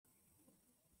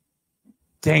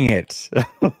Dang it.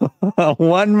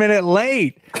 1 minute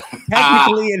late.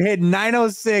 Technically, it hit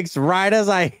 9:06 right as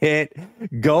I hit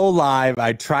go live.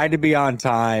 I tried to be on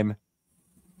time.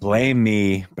 Blame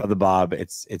me, Brother Bob.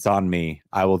 It's on me.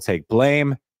 I will take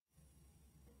blame.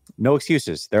 No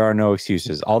excuses. There are no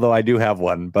excuses. Although I do have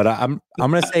one, but I'm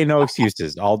going to say no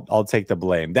excuses. I'll take the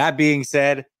blame. That being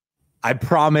said, I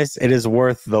promise it is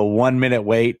worth the 1 minute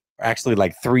wait, actually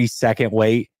like 3-second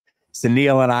wait.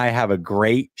 Sunil and I have a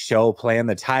great show planned.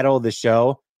 The title of the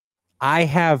show, I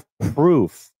have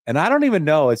proof. And I don't even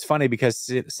know. It's funny because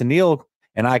Sunil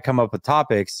and I come up with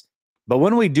topics, but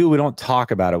when we do, we don't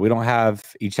talk about it. We don't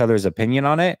have each other's opinion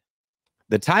on it.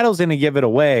 The title's going to give it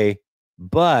away,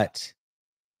 but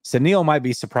Sunil might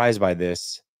be surprised by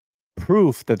this.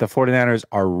 Proof that the 49ers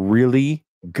are really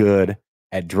good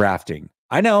at drafting.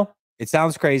 I know it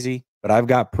sounds crazy, but I've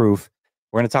got proof.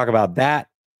 We're going to talk about that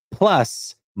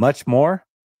plus much more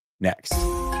next.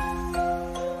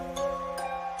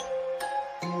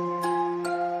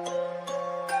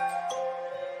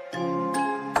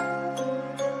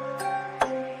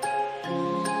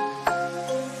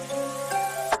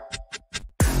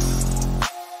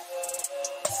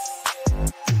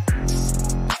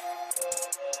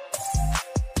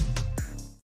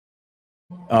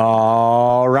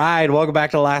 All right, welcome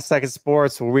back to Last Second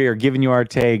Sports, where we are giving you our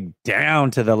take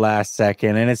down to the last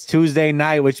second. And it's Tuesday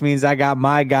night, which means I got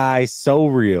my guy, So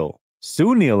Real,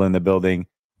 Sunil, in the building.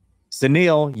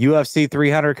 Sunil, UFC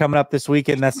 300 coming up this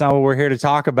weekend. That's not what we're here to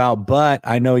talk about, but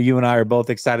I know you and I are both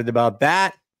excited about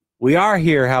that. We are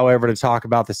here, however, to talk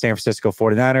about the San Francisco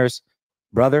 49ers.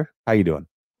 Brother, how you doing?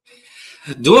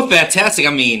 Doing fantastic.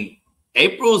 I mean,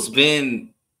 April's been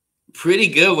pretty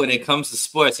good when it comes to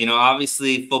sports. You know,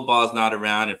 obviously football is not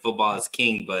around and football is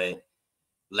king, but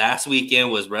last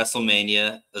weekend was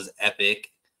WrestleMania. It was epic.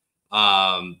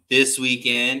 This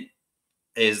weekend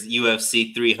is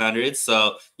UFC 300.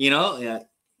 So, you know,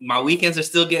 my weekends are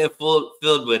still getting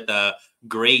filled with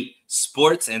great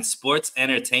sports and sports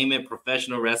entertainment,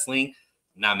 professional wrestling.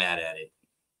 Not mad at it.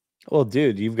 Well,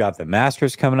 dude, you've got the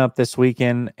Masters coming up this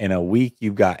weekend. In a week,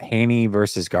 you've got Haney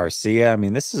versus Garcia. I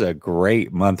mean, this is a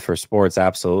great month for sports,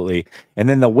 absolutely. And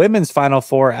then the women's Final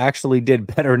Four actually did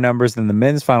better numbers than the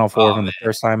men's Final Four the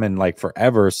first time in like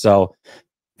forever. So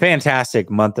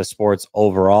fantastic month of sports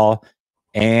overall.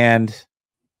 And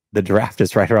the draft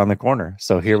is right around the corner.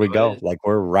 So here we go. Like,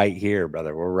 we're right here,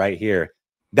 brother. We're right here.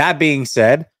 That being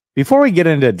said, before we get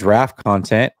into draft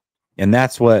content, and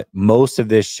that's what most of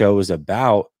this show is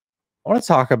about, I want to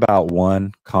talk about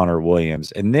one Connor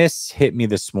Williams. And this hit me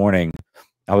this morning.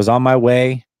 I was on my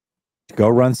way to go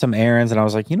run some errands, and I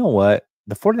was like, you know what?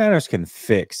 The 49ers can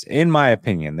fix, in my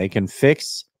opinion, they can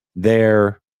fix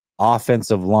their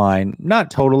offensive line.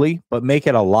 Not totally, but make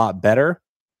it a lot better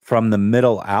from the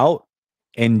middle out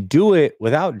and do it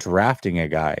without drafting a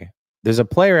guy. There's a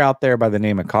player out there by the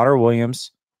name of Connor Williams.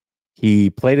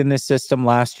 He played in this system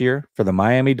last year for the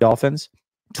Miami Dolphins,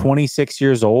 26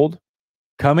 years old.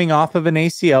 Coming off of an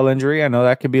ACL injury. I know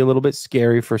that could be a little bit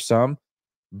scary for some,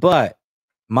 but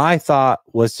my thought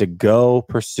was to go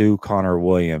pursue Connor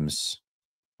Williams.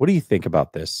 What do you think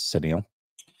about this, Sunil?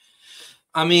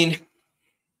 I mean,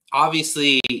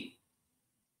 obviously,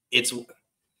 it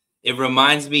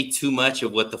reminds me too much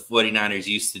of what the 49ers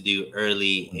used to do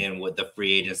early and what the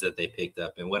free agents that they picked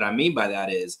up. And what I mean by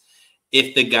that is,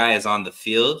 if the guy is on the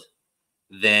field,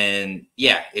 then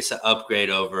yeah, it's an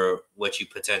upgrade over what you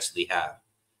potentially have.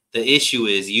 The issue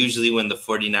is usually when the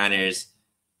 49ers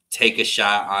take a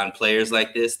shot on players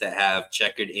like this that have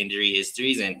checkered injury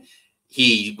histories, and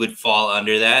he would fall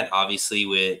under that, obviously,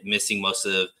 with missing most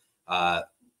of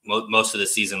the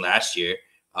season last year.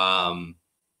 I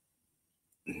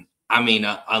mean,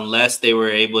 unless they were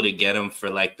able to get him for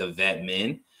like the vet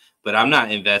min, but I'm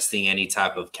not investing any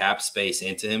type of cap space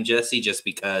into him, Jesse, just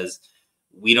because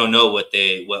we don't know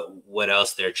what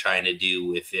else they're trying to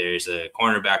do. If there's a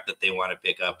cornerback that they want to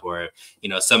pick up, or, you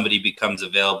know, somebody becomes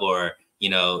available, or, you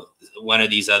know, one of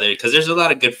these other, because there's a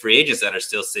lot of good free agents that are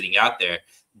still sitting out there.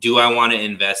 Do I want to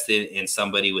invest in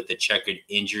somebody with a checkered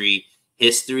injury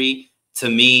history? To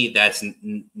me, that's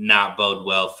not bode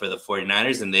well for the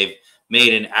 49ers. And they've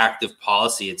made an active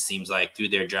policy, it seems like, through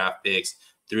their draft picks,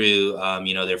 through,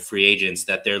 you know, their free agents,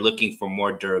 that they're looking for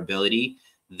more durability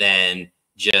than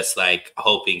just like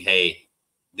hoping, hey,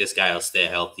 this guy will stay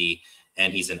healthy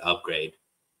and he's an upgrade.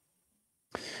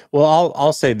 Well,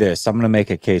 I'll say this. I'm going to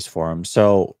make a case for him.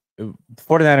 So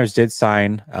 49ers did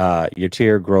sign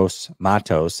Yatir Gross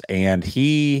Matos, and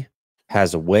he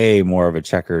has way more of a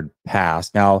checkered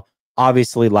past. Now,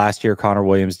 Obviously, last year Connor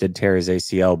Williams did tear his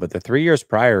ACL, but the 3 years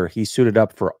prior, he suited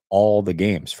up for all the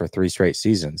games for 3 straight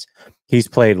seasons. He's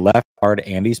played left guard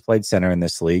and he's played center in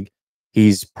this league.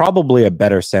 He's probably a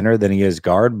better center than he is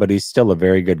guard, but he's still a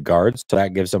very good guard, so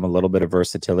that gives him a little bit of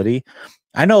versatility.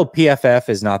 I know PFF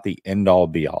is not the end all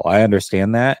be all. I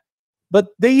understand that, but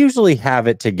they usually have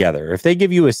it together. If they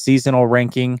give you a seasonal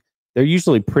ranking, they're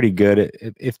usually pretty good.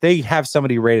 If they have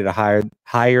somebody rated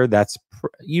higher, that's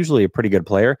usually a pretty good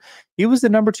player. He was the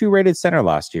number 2 rated center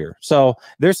last year. So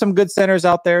there's some good centers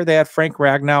out there. They had Frank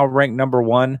Ragnow ranked number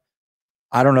 1.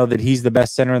 I don't know that he's the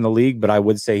best center in the league, but I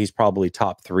would say he's probably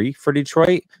top 3 for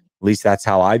Detroit. At least that's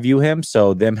how I view him.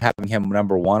 So them having him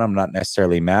number 1, I'm not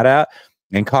necessarily mad at.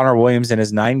 And Connor Williams in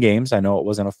his 9 games, I know it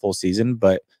wasn't a full season,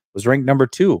 but was ranked number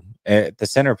 2 at the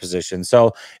center position.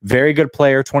 So very good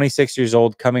player, 26 years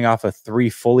old, coming off of 3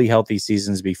 fully healthy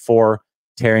seasons before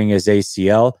tearing his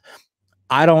ACL.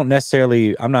 I'm not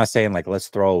saying like, let's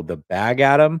throw the bag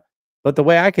at him, but the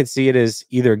way I could see it is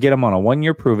either get him on a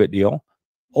 1-year prove it deal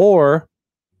or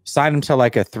sign him to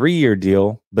like a 3-year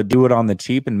deal, but do it on the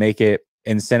cheap and make it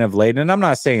incentive laden. And I'm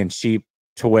not saying cheap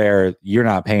to where you're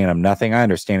not paying him nothing. I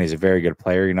understand he's a very good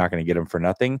player. You're not going to get him for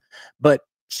nothing, but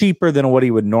cheaper than what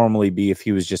he would normally be if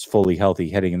he was just fully healthy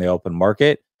hitting in the open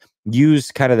market.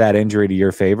 Use kind of that injury to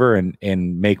your favor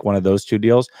and make one of those 2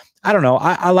 deals. I don't know.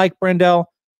 I like Brendel.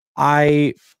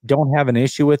 I don't have an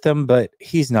issue with him, but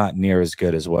he's not near as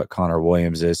good as what Connor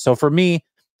Williams is. So for me,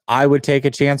 I would take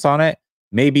a chance on it.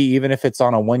 Maybe even if it's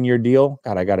on a 1-year deal.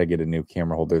 God, I got to get a new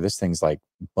camera holder. This thing's like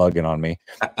bugging on me.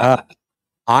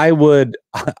 I would,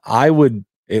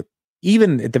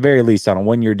 even at the very least on a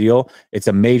 1-year deal, it's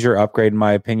a major upgrade in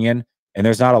my opinion. And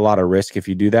there's not a lot of risk if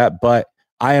you do that, but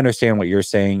I understand what you're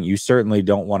saying. You certainly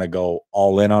don't want to go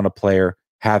all in on a player,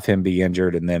 have him be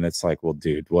injured. And then it's like, well,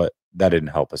 dude, that didn't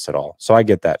help us at all. So I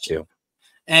get that too.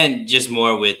 And just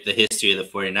more with the history of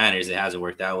the 49ers, it hasn't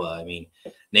worked out well. I mean,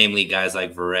 namely guys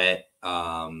like Verrett,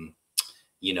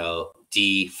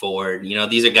 D Ford,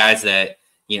 these are guys that,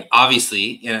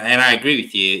 obviously, and I agree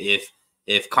with you.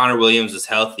 If Connor Williams was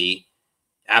healthy,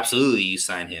 absolutely you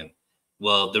sign him.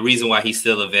 Well, the reason why he's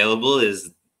still available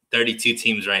is 32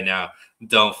 teams right now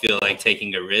don't feel like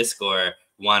taking a risk or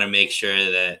want to make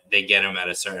sure that they get him at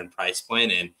a certain price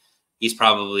point. And he's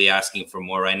probably asking for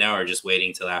more right now or just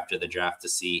waiting till after the draft to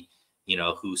see,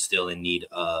 who's still in need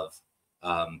of,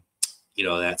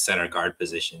 that center guard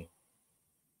position.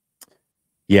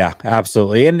 Yeah,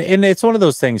 absolutely. And it's one of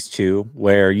those things too,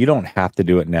 where you don't have to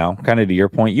do it now. Kind of to your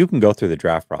point, you can go through the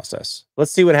draft process.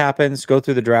 Let's see what happens. Go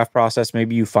through the draft process.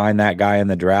 Maybe you find that guy in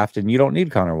the draft and you don't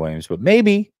need Connor Williams, but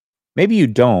maybe you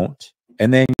don't.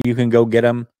 And then you can go get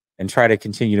him and try to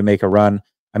continue to make a run.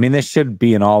 I mean, this should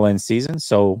be an all-in season.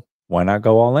 So why not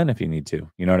go all in if you need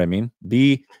to? You know what I mean?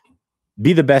 Be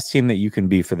the best team that you can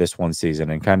be for this one season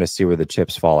and kind of see where the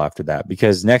chips fall after that,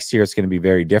 because next year it's going to be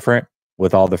very different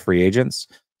with all the free agents.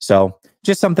 So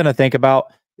just something to think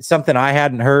about. It's something I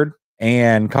hadn't heard,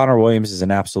 and Connor Williams is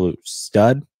an absolute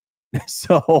stud.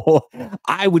 So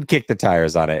I would kick the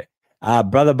tires on it.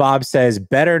 Brother Bob says,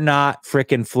 better not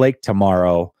fricking flake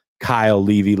tomorrow, Kyle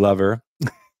Levy lover.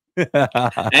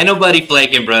 Ain't nobody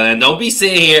flaking, brother. And don't be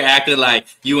sitting here acting like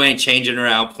you ain't changing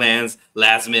around plans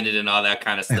last minute and all that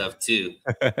kind of stuff too.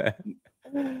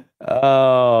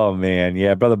 Oh man,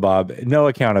 yeah, Brother Bob, no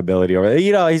accountability. Or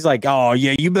he's like, oh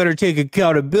yeah, you better take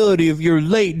accountability if you're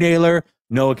late, Naylor.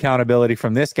 No accountability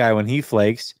from this guy when he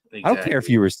flakes. Exactly. I don't care if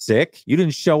you were sick. You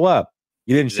didn't show up.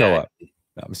 Show up.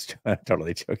 No, I'm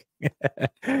totally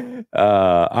joking.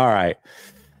 All right.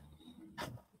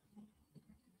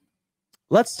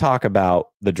 Let's talk about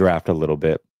the draft a little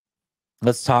bit.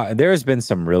 There's been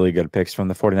some really good picks from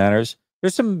the 49ers.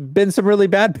 There's been some really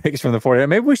bad picks from the 49ers.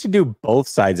 Maybe we should do both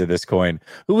sides of this coin.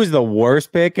 Who was the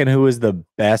worst pick and who was the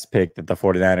best pick that the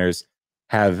 49ers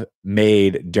have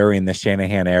made during the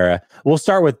Shanahan era? We'll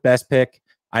start with best pick.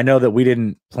 I know that we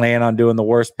didn't plan on doing the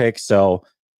worst pick, so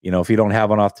if you don't have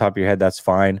one off the top of your head, that's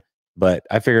fine. But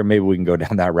I figure maybe we can go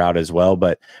down that route as well.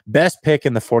 But best pick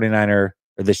in the 49er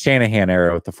or the Shanahan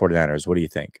era with the 49ers, what do you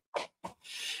think?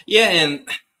 Yeah, and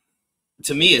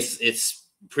to me, it's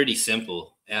pretty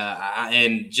simple.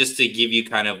 And just to give you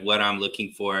kind of what I'm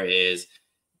looking for is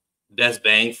best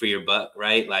bang for your buck,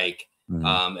 right? Like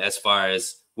as far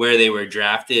as where they were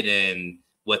drafted and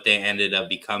what they ended up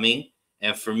becoming.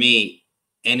 And for me,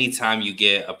 anytime you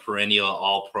get a perennial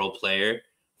all-pro player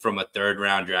from a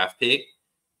third-round draft pick,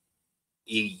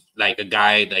 like a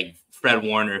guy like Fred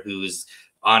Warner, who's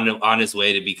on his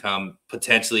way to become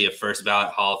potentially a first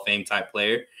ballot Hall of Fame type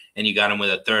player, and you got him with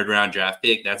a third-round draft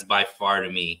pick, that's by far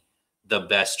to me the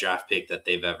best draft pick that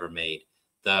they've ever made.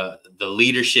 the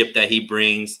leadership that he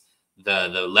brings,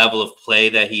 the level of play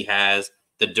that he has,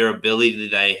 the durability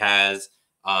that he has,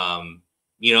 and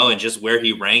just where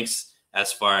he ranks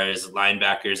as far as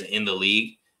linebackers in the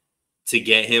league, to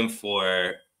get him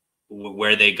for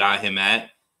where they got him at.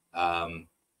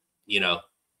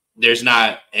 There's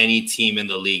not any team in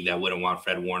the league that wouldn't want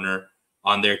Fred Warner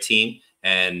on their team.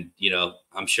 And,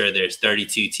 I'm sure there's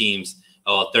 32 teams,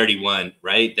 31,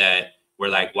 right, that were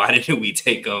like, why didn't we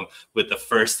take him with the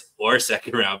first or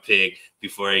second round pick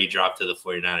before he dropped to the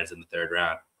 49ers in the third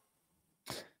round?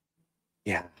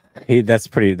 Yeah, that's a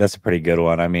pretty good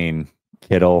one. I mean,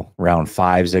 Kittle round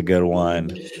 5 is a good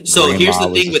one. So here's the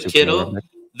thing with Kittle.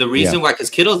 The reason why, because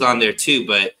Kittle's on there too,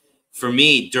 but for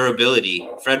me, durability.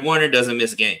 Fred Warner doesn't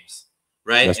miss games,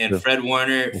 right? That's and true. Fred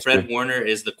Warner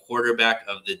is the quarterback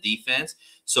of the defense.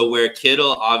 So where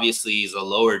Kittle obviously is a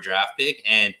lower draft pick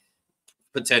and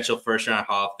potential first round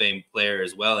Hall of Fame player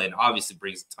as well, and obviously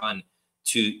brings a ton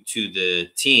to the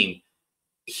team,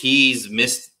 he's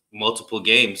missed multiple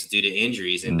games due to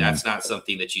injuries, and that's not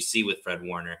something that you see with Fred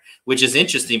Warner, which is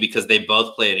interesting because they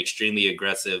both play an extremely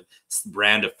aggressive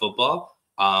brand of football.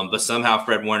 But somehow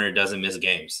Fred Warner doesn't miss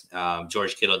games.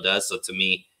 George Kittle does. So to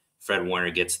me, Fred Warner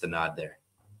gets the nod there.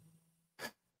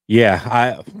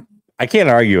 Yeah, I can't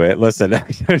argue it. Listen, I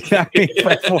mean,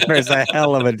 Fred Warner is a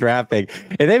hell of a draft pick.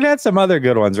 And they've had some other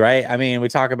good ones, right? I mean, we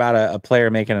talk about a player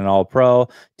making an all-pro.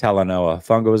 Talanoa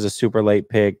Fungo was a super late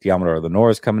pick. Diamador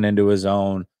Lenore's coming into his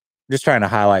own. Just trying to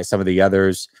highlight some of the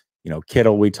others.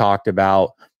 Kittle we talked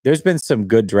about. There's been some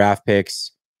good draft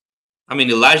picks. I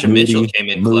mean, Elijah Mitchell came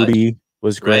in clutch.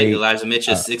 Was great. Right? Elijah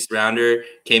Mitchell, sixth rounder,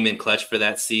 came in clutch for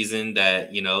that season that,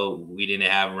 we didn't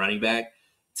have a running back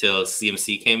till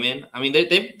CMC came in. I mean,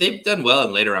 they've done well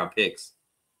in later round picks.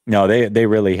 No, they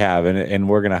really have. And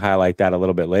we're going to highlight that a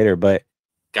little bit later. But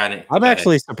I'm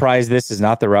actually surprised this is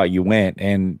not the route you went.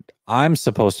 And I'm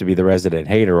supposed to be the resident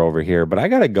hater over here, but I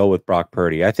got to go with Brock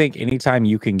Purdy. I think anytime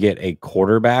you can get a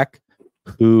quarterback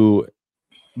who,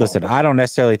 listen, I don't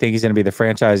necessarily think he's going to be the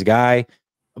franchise guy.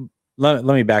 Let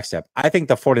me backstep. I think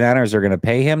the 49ers are going to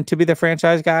pay him to be the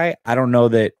franchise guy. I don't know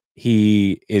that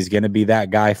he is going to be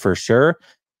that guy for sure.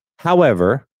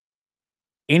 However,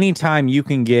 anytime you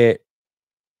can get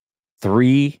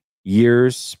 3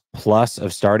 years plus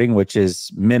of starting, which is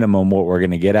minimum what we're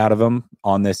going to get out of him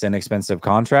on this inexpensive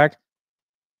contract,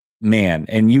 man,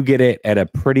 and you get it at a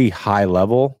pretty high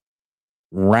level,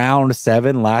 round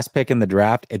 7, last pick in the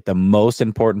draft at the most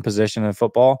important position in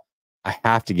football, I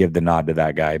have to give the nod to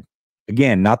that guy.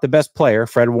 Again, not the best player.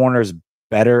 Fred Warner's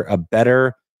a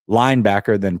better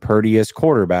linebacker than Purdy is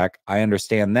quarterback. I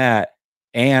understand that.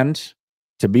 And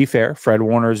to be fair, Fred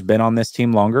Warner's been on this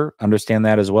team longer. Understand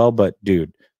that as well. But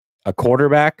dude, a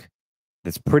quarterback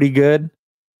that's pretty good,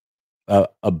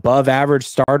 above average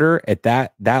starter at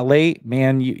that late,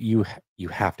 man, you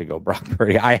have to go Brock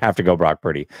Purdy. I have to go Brock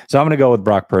Purdy. So I'm going to go with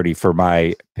Brock Purdy for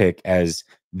my pick as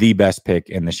the best pick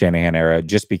in the Shanahan era,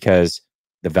 just because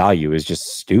the value is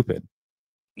just stupid.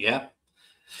 Yeah,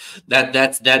 that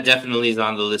definitely is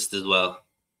on the list as well.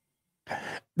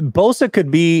 Bosa could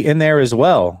be in there as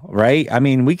well, right? I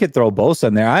mean, we could throw Bosa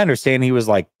in there. I understand he was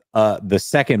like the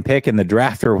second pick in the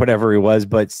draft or whatever he was,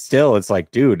 but still, it's like,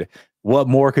 dude, what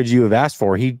more could you have asked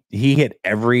for? He hit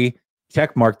every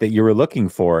check mark that you were looking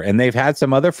for, and they've had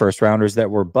some other first rounders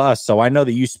that were bust. So I know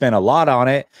that you spent a lot on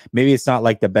it. Maybe it's not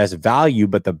like the best value,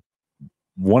 but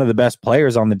one of the best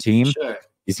players on the team. Sure.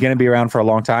 He's going to be around for a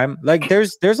long time. Like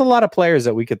there's a lot of players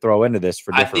that we could throw into this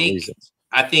for different reasons.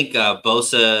 I think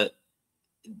Bosa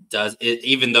does it,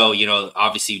 even though,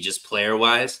 obviously just player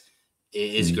wise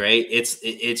it is great.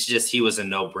 It's just, he was a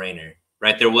no brainer,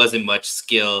 right? There wasn't much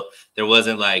skill. There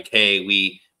wasn't like, hey,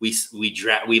 we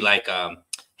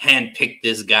handpicked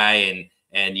this guy and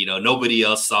nobody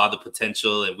else saw the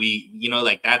potential, and we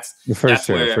that's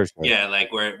where yeah, like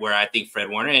where I think Fred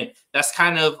Warner, and that's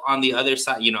kind of on the other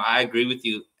side. I agree with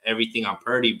you everything on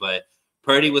Purdy, but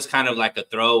Purdy was kind of like a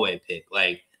throwaway pick,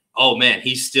 like, oh man,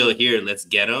 he's still here, let's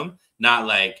get him. Not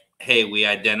like, hey, we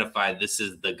identified this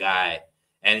is the guy,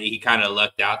 and he kind of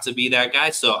lucked out to be that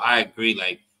guy. So I agree,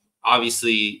 like,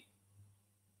 obviously,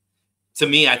 to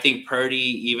me, I think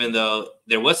Purdy, even though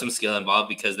there was some skill involved,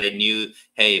 because they knew,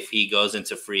 hey, if he goes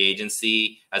into free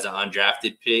agency as an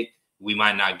undrafted pick, we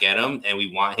might not get him, and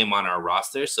we want him on our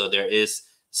roster. So there is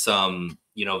some,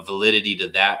 validity to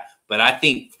that. But I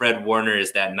think Fred Warner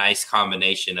is that nice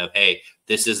combination of, hey,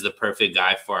 this is the perfect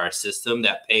guy for our system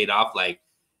that paid off. Like,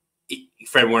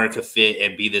 Fred Warner could fit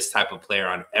and be this type of player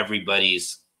on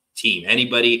everybody's team.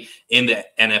 Anybody in the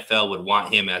NFL would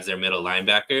want him as their middle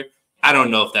linebacker. I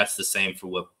don't know if that's the same for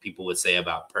what people would say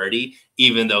about Purdy,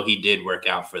 even though he did work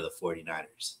out for the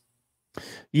 49ers.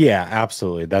 Yeah,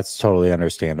 absolutely. That's totally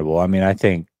understandable. I mean, I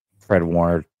think Fred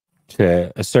Warner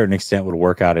to a certain extent would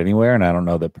work out anywhere, and I don't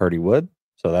know that Purdy would.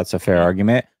 So that's a fair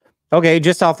argument. Okay,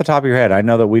 just off the top of your head, I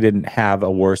know that we didn't have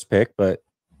a worse pick, but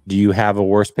do you have a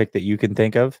worse pick that you can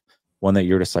think of? One that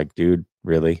you're just like, dude,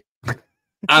 really?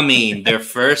 I mean, their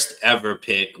first ever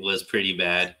pick was pretty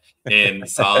bad in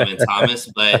Solomon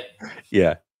Thomas, but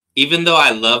Yeah. even though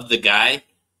I love the guy,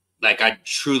 like I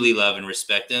truly love and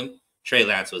respect him, Trey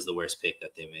Lance was the worst pick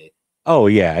that they made. Oh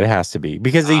yeah, it has to be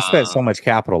because he spent so much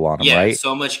capital on him, Yeah, right?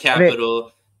 so much And it,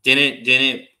 capital. Didn't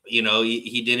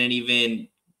he didn't even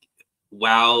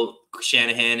wow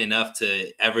Shanahan enough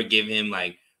to ever give him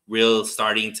like real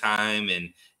starting time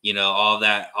and all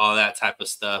that type of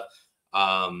stuff.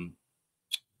 Um,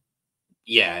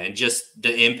 yeah, and just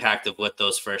the impact of what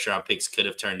those first round picks could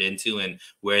have turned into and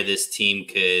where this team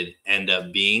could end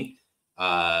up being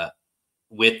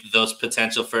with those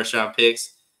potential first round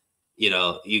picks. You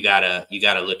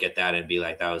gotta look at that and be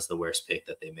like, that was the worst pick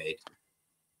that they made.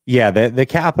 yeah, the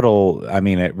capital, I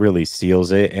mean, it really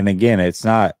seals it. And again, it's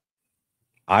not.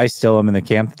 I still am in the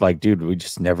camp like, dude, we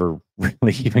just never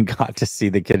really even got to see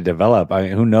the kid develop. I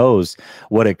mean, who knows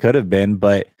what it could have been,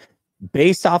 but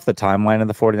based off the timeline of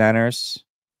the 49ers,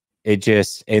 it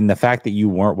just, and the fact that you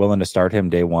weren't willing to start him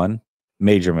day one,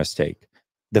 major mistake.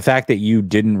 The fact that you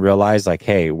didn't realize, like,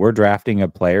 hey, we're drafting a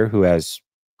player who has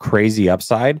crazy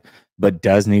upside, but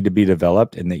does need to be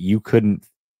developed, and that you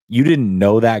didn't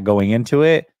know that going into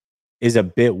it is a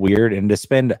bit weird. And to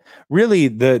spend really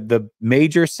the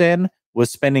major sin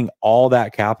was spending all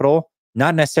that capital,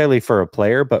 not necessarily for a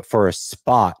player, but for a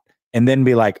spot, and then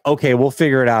be like, okay, we'll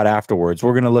figure it out afterwards.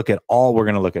 We're going to look at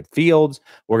Fields,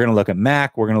 we're going to look at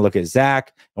Mac, we're going to look at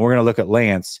Zach, and we're going to look at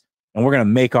Lance, and we're going to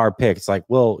make our pick. It's like,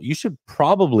 well, you should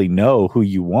probably know who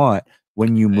you want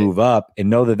when you move up and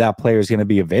know that that player is going to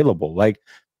be available. Like,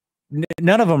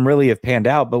 none of them really have panned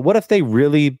out, but what if they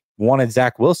really wanted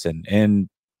Zach Wilson and,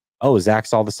 oh,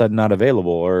 Zach's all of a sudden not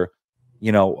available, or,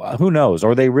 who knows?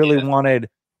 Or they really wanted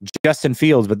Justin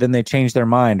Fields, but then they changed their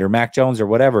mind, or Mac Jones, or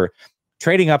whatever.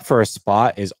 Trading up for a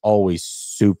spot is always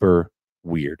super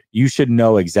weird. You should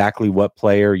know exactly what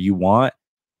player you want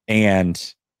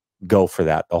and go for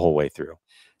that the whole way through.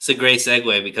 It's a great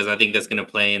segue because I think that's going to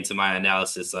play into my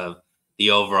analysis of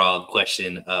the overall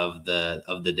question of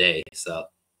the day. So,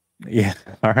 yeah.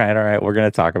 All right. We're going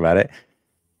to talk about it.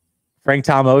 Frank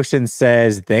Tom Ocean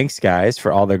says, thanks, guys,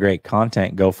 for all the great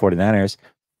content. Go 49ers.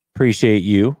 Appreciate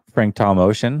you, Frank Tom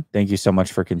Ocean. Thank you so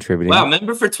much for contributing. Wow,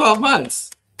 member for 12 months.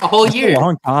 A whole year. A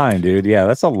long time, dude. Yeah,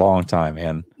 that's a long time,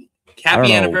 man.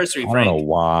 Happy anniversary, Frank. I don't know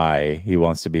why he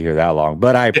wants to be here that long,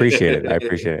 but I appreciate it. I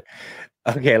appreciate it.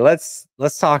 Okay, let's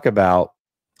talk about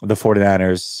the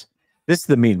 49ers. This is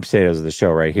the meat and potatoes of the show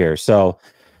right here. So,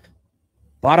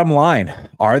 bottom line,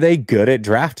 are they good at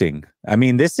drafting? I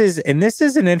mean, this is an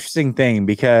interesting thing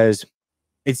because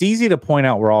it's easy to point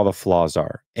out where all the flaws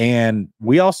are. And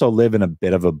we also live in a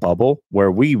bit of a bubble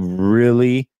where we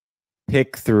really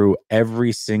pick through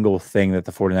every single thing that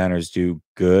the 49ers do,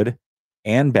 good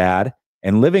and bad.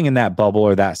 And living in that bubble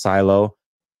or that silo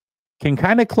can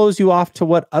kind of close you off to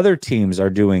what other teams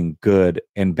are doing good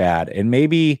and bad. And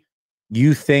maybe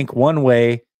you think one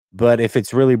way, but if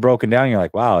it's really broken down, you're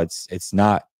like, wow, it's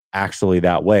not actually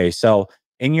that way. So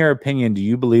in your opinion, do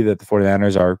you believe that the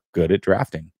 49ers are good at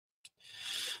drafting?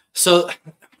 So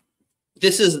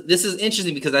this is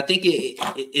interesting because I think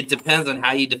it depends on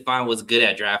how you define what's good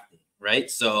at drafting, right?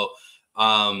 So,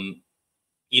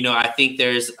 I think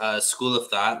there's a school of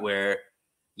thought where,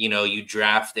 you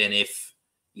draft, and if,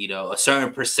 a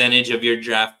certain percentage of your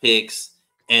draft picks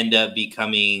end up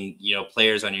becoming,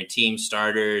 players on your team,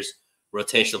 starters,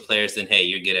 rotational players, then, hey,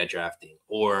 you're good at drafting.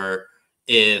 Or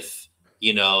if,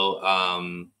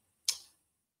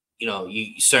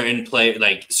 certain play,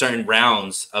 like certain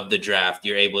rounds of the draft,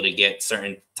 you're able to get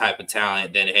certain type of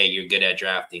talent, then, hey, you're good at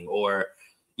drafting. Or,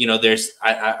 there's,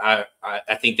 I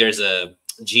think there's a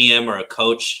GM or a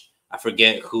coach, I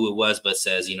forget who it was, but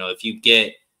says, if you get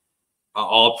an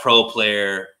all-pro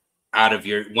player out of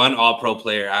your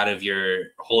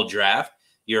whole draft,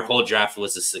 your whole draft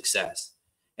was a success.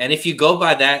 And if you go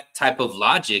by that type of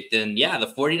logic, then yeah, the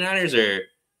 49ers are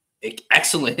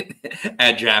excellent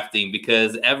at drafting,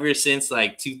 because ever since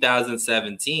like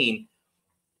 2017,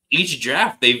 each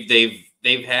draft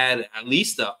they've had at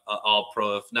least a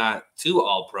all-pro, if not two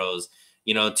all-pros.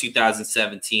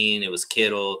 2017 it was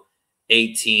Kittle,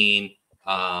 18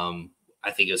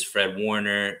 I think it was Fred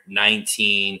Warner,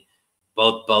 19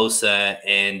 both Bosa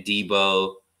and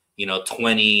Debo,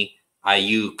 20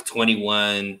 Ayuk,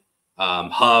 21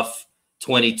 Huff,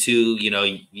 22.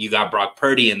 You got Brock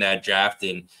Purdy in that draft,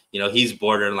 and he's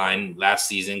borderline. Last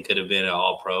season could have been an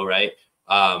All-Pro, right?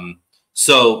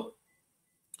 So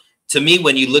to me,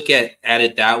 when you look at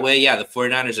it that way, yeah, the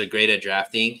 49ers are great at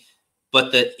drafting.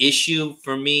 But the issue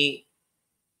for me,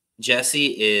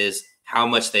 Jesse, is how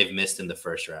much they've missed in the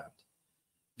first round.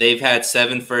 They've had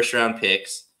 7 first-round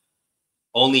picks.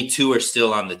 Only 2 are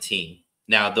still on the team.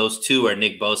 Now, those 2 are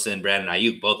Nick Bosa and Brandon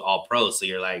Ayuk, both All-Pros. So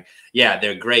you're like, yeah,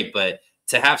 they're great. But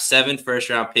to have 7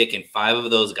 first-round pick and 5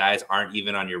 of those guys aren't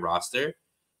even on your roster,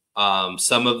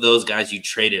 some of those guys you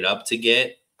traded up to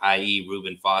get, i.e.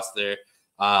 Reuben Foster,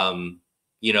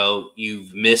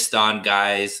 you've missed on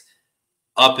guys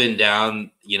up and down,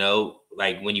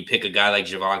 like when you pick a guy like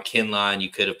Javon Kinlaw, and you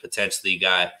could have potentially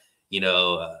got,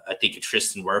 I think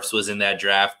Tristan Wirfs was in that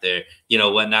draft there,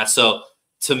 whatnot. So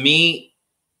to me,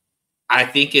 I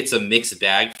think it's a mixed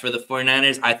bag for the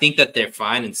 49ers. I think that they're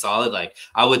fine and solid. Like,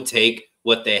 I would take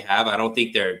what they have. I don't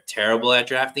think they're terrible at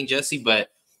drafting, Jesse, but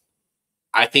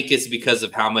I think it's because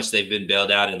of how much they've been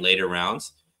bailed out in later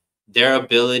rounds. Their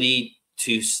ability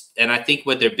to, and I think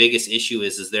what their biggest issue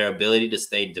is their ability to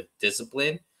stay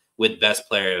disciplined with best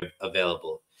player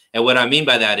available. And what I mean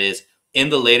by that is, in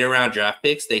the later round draft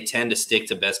picks, they tend to stick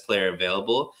to best player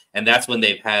available, and that's when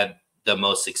they've had the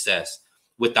most success.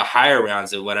 With the higher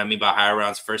rounds, and what I mean by higher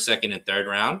rounds, first, second, and third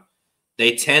round,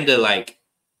 they tend to, like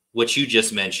what you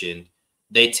just mentioned,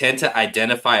 they tend to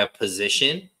identify a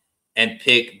position and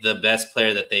pick the best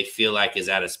player that they feel like is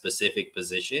at a specific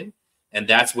position. And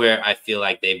that's where I feel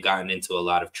like they've gotten into a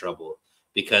lot of trouble,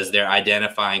 because they're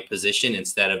identifying position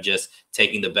instead of just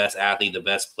taking the best athlete, the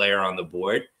best player on the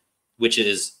board, which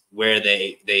is where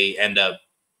they end up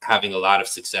having a lot of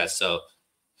success. So,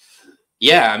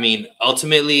 yeah, I mean,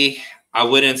 ultimately, I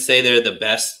wouldn't say they're the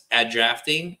best at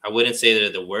drafting. I wouldn't say they're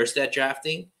the worst at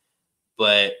drafting.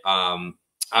 But I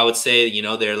would say,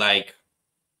 they're like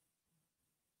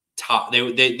top. They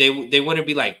wouldn't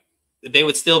be like, they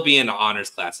would still be in the honors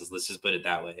classes. Let's just put it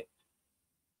that way.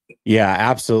 Yeah,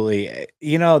 absolutely.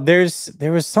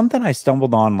 There was something I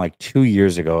stumbled on like 2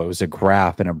 years ago. It was a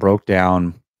graph, and it broke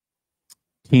down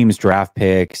teams' draft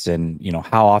picks and,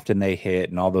 how often they hit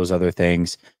and all those other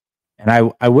things.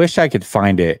 And I wish I could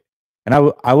find it. And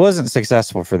I wasn't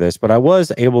successful for this, but I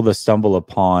was able to stumble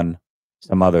upon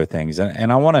some other things.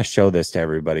 And I want to show this to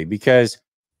everybody, because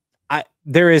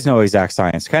there is no exact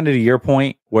science. Kind of to your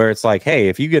point, where it's like, hey,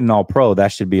 if you get an All-Pro,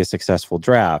 that should be a successful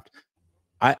draft.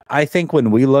 I think when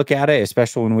we look at it,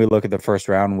 especially when we look at the first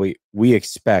round, we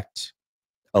expect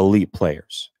elite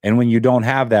players. And when you don't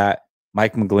have that,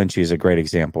 Mike McGlinchey is a great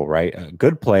example, right? A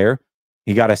good player.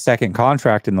 He got a second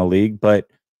contract in the league, but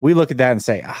we look at that and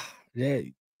say,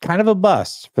 kind of a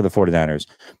bust for the 49ers.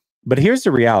 But here's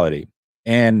the reality.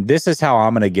 And this is how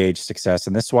I'm going to gauge success.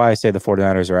 And this is why I say the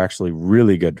 49ers are actually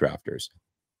really good drafters.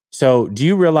 So do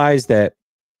you realize that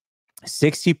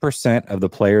 60% of the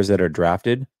players that are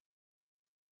drafted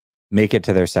make it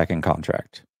to their second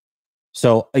contract?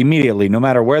 So immediately, no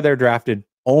matter where they're drafted,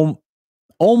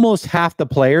 almost half the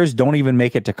players don't even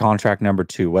make it to contract number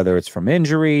 2, whether it's from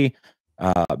injury,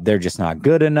 they're just not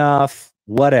good enough,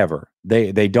 whatever.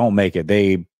 They don't make it.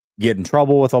 They get in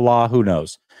trouble with the law, who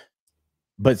knows?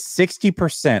 But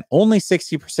 60%, only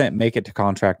 60% make it to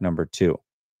contract number 2.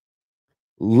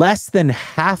 Less than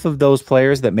half of those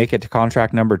players that make it to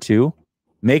contract number 2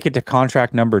 make it to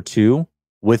contract number 2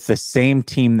 with the same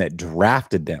team that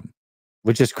drafted them,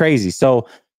 which is crazy. So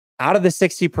out of the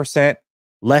 60%,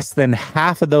 less than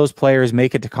half of those players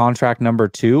make it to contract number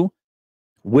 2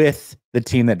 with the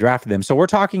team that drafted them. So we're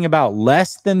talking about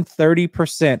less than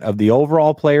 30% of the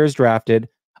overall players drafted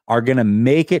are going to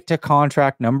make it to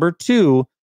contract number 2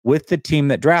 with the team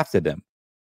that drafted them.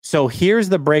 So here's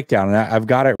the breakdown, and I've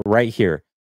got it right here.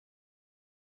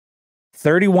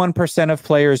 31% of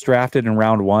players drafted in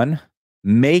round 1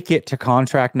 make it to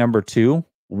contract number 2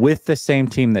 with the same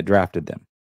team that drafted them.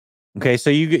 Okay, so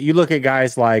you look at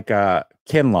guys like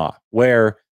Kinlaw,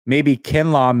 where maybe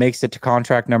Kinlaw makes it to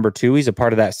contract number 2. He's a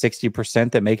part of that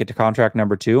 60% that make it to contract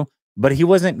number 2, but he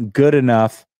wasn't good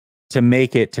enough to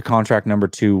make it to contract number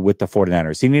 2 with the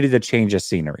 49ers. He needed to change his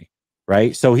scenery,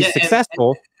 right? So he's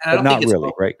successful, but not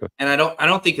really, right? And I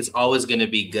don't think it's always going to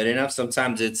be good enough.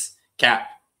 Sometimes it's cap,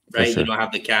 right? Sure. You don't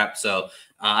have the cap, so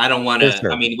I don't want to.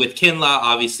 Sure. I mean, with Kinlaw,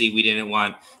 obviously, we didn't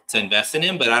want to invest in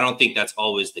him, but I don't think that's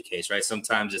always the case, right?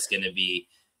 Sometimes it's going to be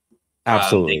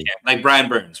absolutely like Brian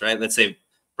Burns, right? Let's say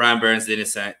Brian Burns didn't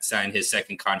sign his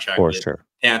second contract with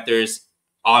Panthers.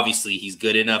 Obviously, he's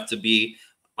good enough to be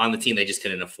on the team. They just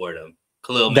couldn't afford him.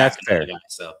 Khalil Mack, that's fair. Guy,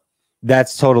 so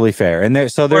that's totally fair. And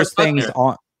there's things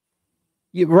on.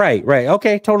 Right, right.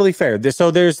 Okay, totally fair.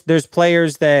 So there's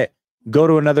players that go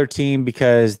to another team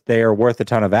because they are worth a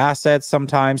ton of assets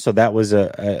sometimes. So that was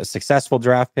a successful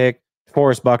draft pick.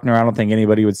 Forrest Buckner, I don't think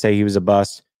anybody would say he was a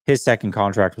bust. His second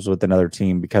contract was with another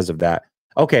team because of that.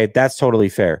 Okay, that's totally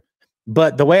fair.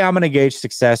 But the way I'm going to gauge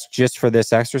success just for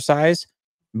this exercise,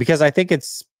 because I think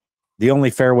it's the only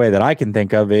fair way that I can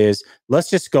think of, is let's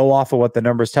just go off of what the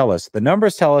numbers tell us. The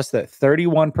numbers tell us that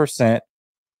 31%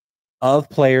 of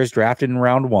players drafted in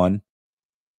round one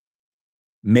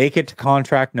make it to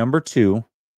contract number 2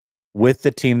 with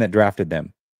the team that drafted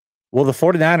them. Well, the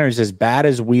 49ers, as bad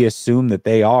as we assume that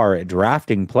they are at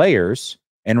drafting players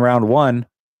in round one,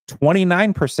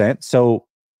 29%, so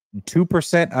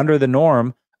 2% under the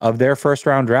norm of their first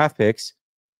round draft picks,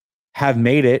 have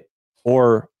made it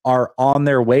or are on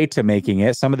their way to making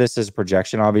it. Some of this is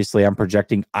projection. Obviously, I'm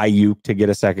projecting Ayuk to get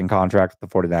a second contract with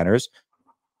the 49ers.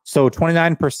 So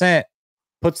 29%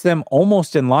 puts them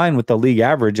almost in line with the league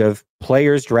average of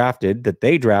players drafted that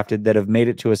they drafted that have made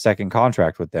it to a second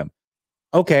contract with them.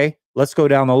 Okay, let's go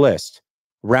down the list.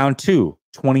 Round 2,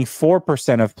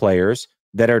 24% of players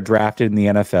that are drafted in the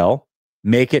NFL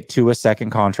make it to a second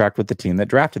contract with the team that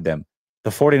drafted them. The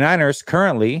 49ers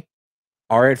currently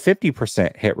are at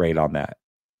 50% hit rate on that.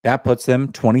 That puts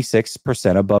them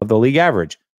 26% above the league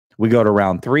average. We go to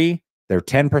round 3, they're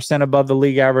 10% above the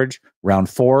league average. Round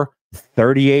 4,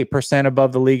 38%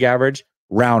 above the league average.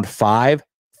 Round 5,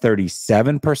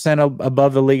 37%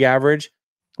 above the league average.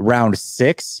 Round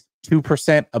 6,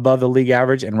 2% above the league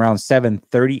average. And round 7,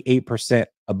 38%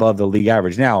 above the league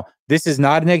average. Now, this is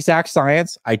not an exact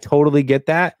science. I totally get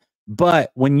that.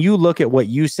 But when you look at what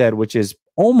you said, which is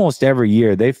almost every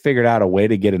year, they've figured out a way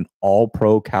to get an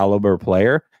all-pro caliber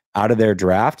player out of their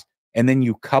draft. And then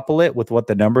you couple it with what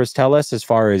the numbers tell us as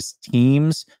far as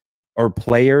teams or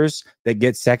players that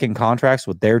get second contracts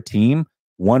with their team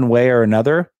one way or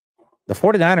another. The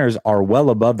 49ers are well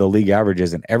above the league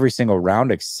averages in every single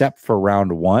round except for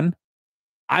round 1.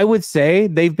 I would say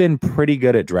they've been pretty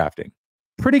good at drafting.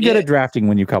 Pretty good at drafting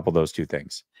when you couple those two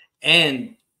things.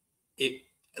 And it,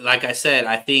 like I said,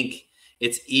 I think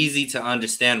it's easy to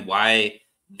understand why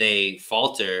they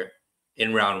falter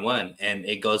in round 1. And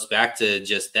it goes back to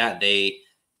just that. They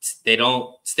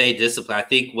don't stay disciplined. I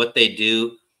think what they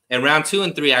do in round 2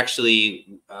 and 3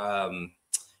 actually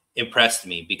impressed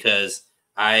me, because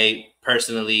I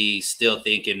personally still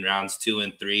think in rounds 2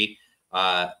 and 3,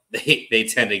 they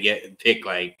tend to pick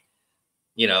like,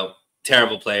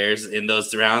 terrible players in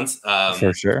those rounds.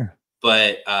 For sure.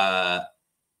 But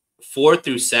 4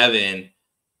 through 7,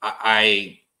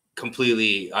 I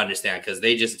completely understand, because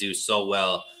they just do so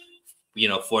well,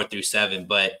 4 through 7.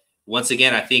 But once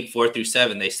again, I think 4 through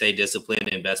 7, they stay disciplined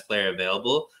and best player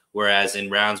available. Whereas in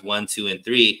rounds 1, 2, and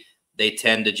 3, they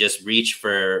tend to just reach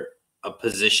for a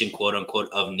position, quote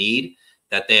unquote, of need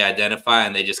that they identify,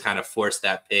 and they just kind of force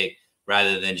that pick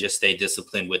rather than just stay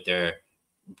disciplined with their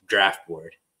draft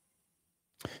board.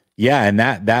 Yeah, and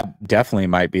that definitely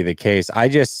might be the case. I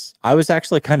was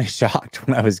actually kind of shocked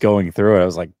when I was going through it. I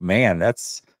was like, man,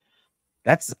 that's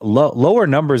lower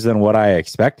numbers than what I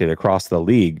expected across the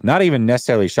league. Not even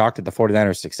necessarily shocked at the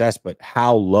 49ers' success, but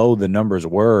how low the numbers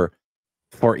were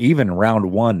for even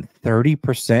round 1,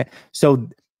 30%. So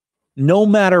no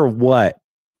matter what,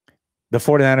 the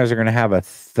 49ers are going to have a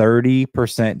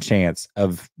 30% chance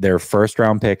of their first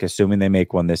round pick, assuming they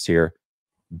make one this year,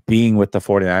 being with the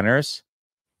 49ers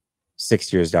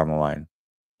 6 years down the line,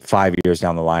 5 years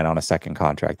down the line on a second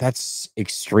contract. That's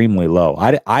extremely low.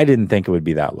 I didn't think it would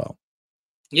be that low.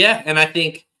 Yeah, and I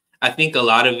think a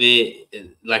lot of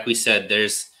it, like we said,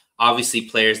 there's obviously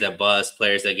players that bust,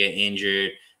 players that get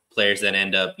injured, players that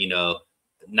end up,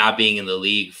 not being in the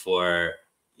league for,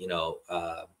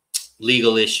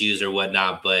 legal issues or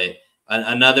whatnot. But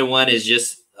another one is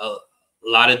just a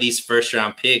lot of these first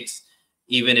round picks,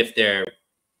 even the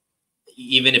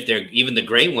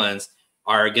great ones,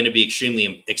 are going to be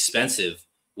extremely expensive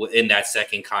in that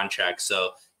second contract.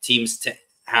 So teams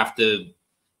have to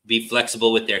be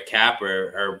flexible with their cap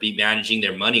or be managing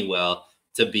their money well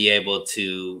to be able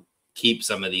to keep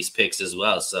some of these picks as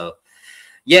well. So,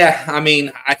 yeah, I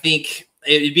mean, I think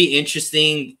it'd be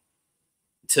interesting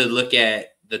to look at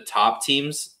the top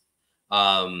teams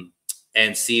and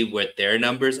see what their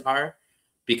numbers are,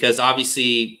 because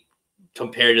obviously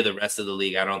compared to the rest of the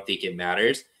league, I don't think it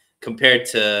matters. Compared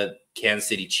to Kansas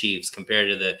City Chiefs, compared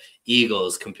to the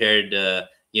Eagles, compared to,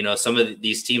 some of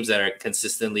these teams that are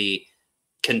consistently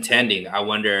contending, I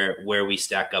wonder where we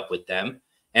stack up with them.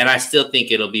 And I still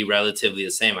think it'll be relatively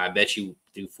the same. I bet you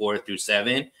through 4 through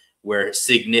 7, we're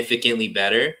significantly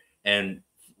better. And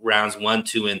rounds 1,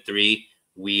 2, and 3,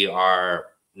 we are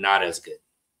not as good.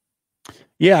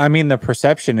 Yeah, I mean, the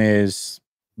perception is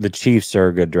the Chiefs are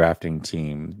a good drafting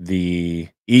team. The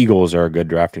Eagles are a good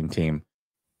drafting team.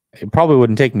 It probably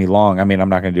wouldn't take me long. I mean, I'm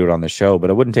not going to do it on the show, but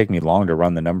it wouldn't take me long to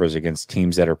run the numbers against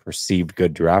teams that are perceived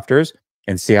good drafters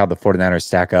and see how the 49ers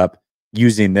stack up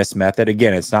using this method.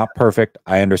 Again, it's not perfect.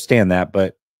 I understand that,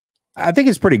 but I think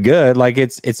it's pretty good. Like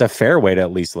it's a fair way to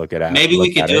at least look at Maybe look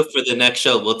we could at do it. it for the next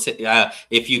show. We'll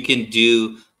if you can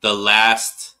do the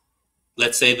last,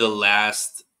 let's say the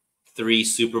last three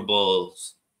Super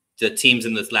Bowls, the teams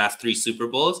in the last three Super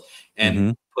Bowls, and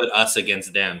Mm-hmm. put us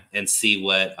against them and see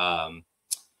what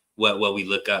we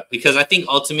look up. Because I think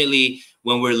ultimately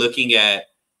when we're looking at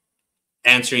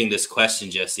answering this question,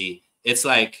 Jesse, it's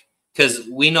like, because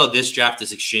we know this draft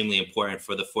is extremely important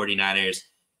for the 49ers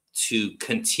to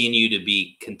continue to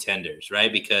be contenders,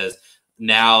 right? Because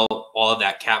now all of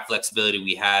that cap flexibility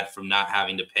we had from not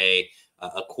having to pay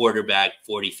a quarterback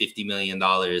 40, $50 million,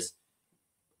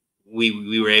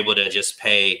 we were able to just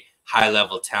pay high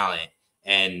level talent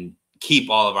and keep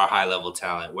all of our high level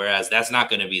talent. Whereas that's not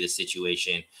going to be the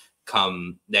situation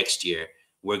come next year.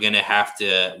 We're going to have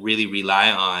to really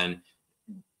rely on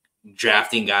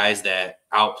drafting guys that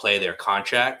outplay their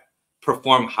contract,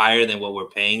 perform higher than what we're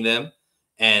paying them.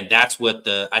 And that's what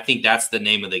I think that's the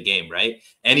name of the game, right?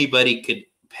 Anybody could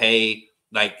pay,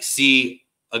 like, see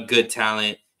a good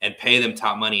talent and pay them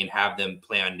top money and have them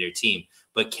play on their team.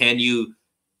 But can you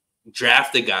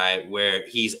draft a guy where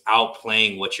he's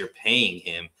outplaying what you're paying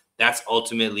him? That's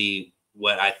ultimately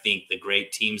what I think the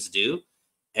great teams do.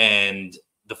 And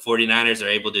the 49ers are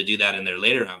able to do that in their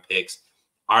later round picks.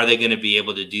 Are they going to be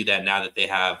able to do that now that they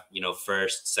have,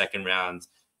 first, second rounds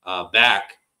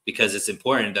back? Because it's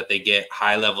important that they get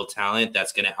high level talent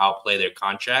that's going to outplay their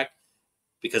contract,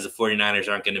 because the 49ers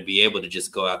aren't going to be able to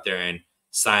just go out there and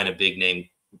sign big name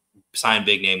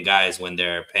guys when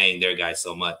they're paying their guys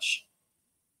so much.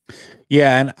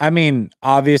 Yeah, and I mean,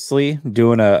 obviously,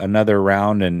 doing another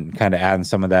round and kind of adding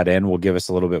some of that in will give us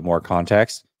a little bit more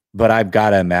context. But I've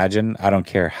got to imagine, I don't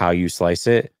care how you slice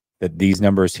it, that these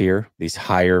numbers here, these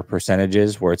higher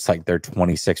percentages, where it's like they're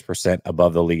 26%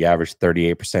 above the league average,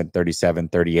 38%, 37,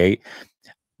 38.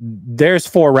 There's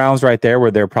 4 rounds right there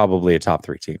where they're probably a top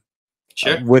 3 team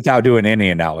Sure. without doing any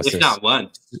If analysis. not one,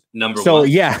 number So one.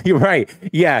 yeah, you're right.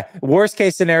 Yeah. Worst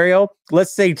case scenario,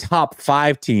 let's say top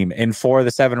 5 team in 4 of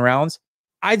the 7 rounds.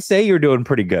 I'd say you're doing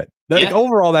pretty good. Like Yeah.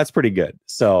 overall, that's pretty good.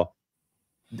 So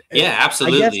Yeah,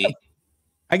 absolutely.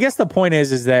 I guess the point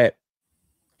is that,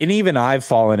 and even I've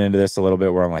fallen into this a little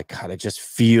bit where I'm like, God, it just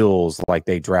feels like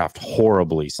they draft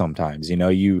horribly sometimes.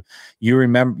 You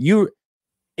remember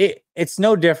it's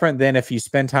no different than if you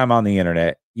spend time on the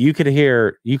internet. You could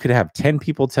have 10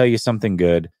 people tell you something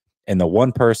good, and the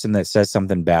one person that says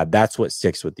something bad, that's what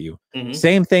sticks with you. Mm-hmm.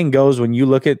 Same thing goes when you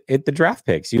look at the draft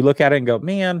picks. You look at it and go,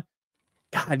 man,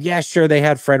 God, yeah, sure, they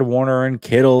had Fred Warner and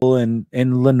Kittle and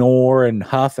Lenore and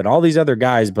Huff and all these other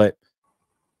guys, but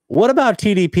what about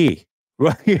TDP?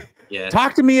 Right? Yeah.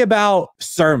 Talk to me about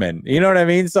Sermon. You know what I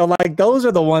mean? So like those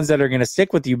are the ones that are going to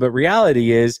stick with you. But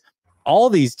reality is all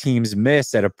these teams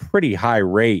miss at a pretty high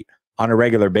rate on a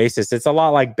regular basis. It's a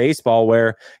lot like baseball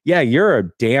where, yeah, you're a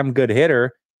damn good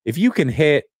hitter. If you can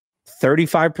hit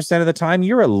 35% of the time,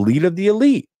 you're elite of the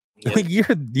elite. Yep. Like you're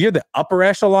the upper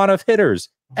echelon of hitters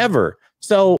ever.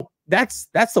 So that's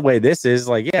the way this is.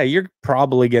 Like, yeah, you're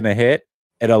probably going to hit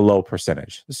at a low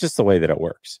percentage. It's just the way that it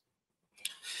works.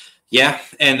 Yeah.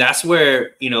 And that's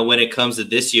where, when it comes to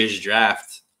this year's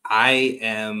draft, I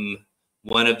am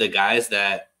one of the guys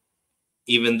that,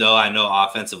 even though I know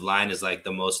offensive line is like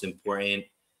the most important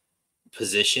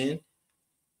position,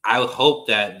 I hope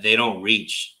that they don't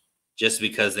reach just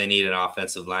because they need an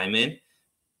offensive lineman.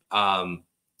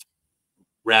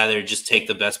 Rather just take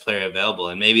the best player available.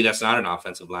 And maybe that's not an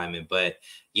offensive lineman, but,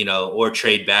 or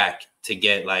trade back to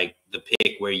get like the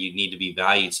pick where you need to be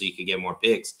valued so you could get more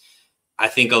picks. I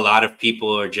think a lot of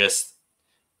people are just,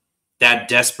 that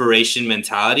desperation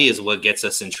mentality is what gets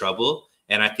us in trouble.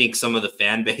 And I think some of the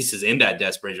fan bases in that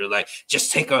desperation are like,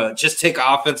 just take an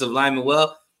offensive lineman.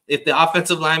 Well, if the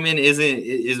offensive lineman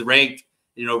is ranked,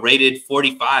 rated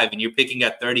 45 and you're picking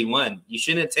at 31, you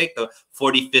shouldn't take the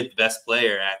 45th best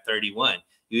player at 31.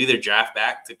 You either draft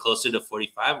back to closer to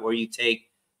 45 or you take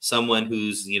someone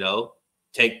who's,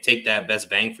 take that best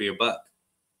bang for your buck.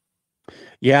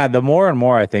 Yeah, the more and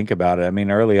more I think about it, I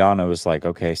mean, early on it was like,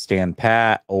 okay, stand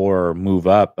pat or move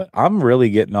up, but I'm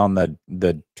really getting on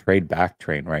the trade back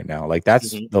train right now. Like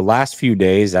that's the last few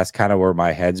days, that's kind of where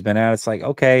my head's been at. It's like,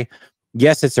 okay,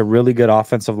 yes, it's a really good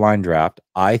offensive line draft.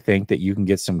 I think that you can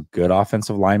get some good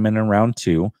offensive linemen in round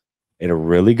 2 at a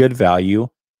really good value.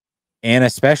 And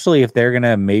especially if they're going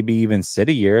to maybe even sit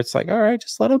a year, it's like, all right,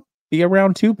 just let be a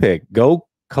round 2 pick. Go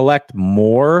collect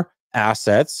more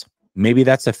assets. Maybe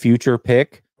that's a future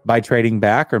pick by trading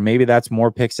back, or maybe that's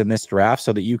more picks in this draft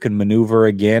so that you can maneuver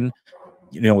again.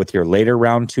 With your later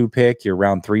round 2 pick, your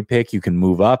round 3 pick, you can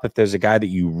move up if there's a guy that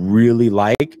you really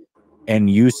like and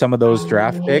use some of those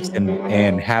draft picks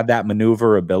and have that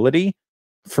maneuverability.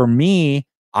 For me,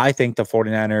 I think the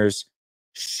 49ers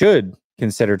should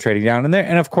consider trading down in there.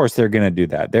 And of course, they're going to do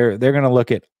that. They're going to look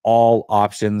at all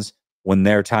options when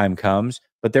their time comes,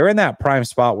 but they're in that prime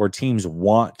spot where teams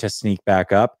want to sneak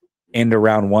back up into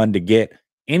round 1 to get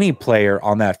any player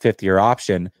on that 5th-year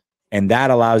option. And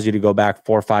that allows you to go back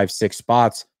 4, 5, 6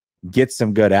 spots, get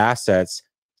some good assets,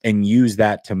 and use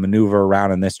that to maneuver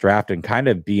around in this draft and kind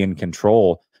of be in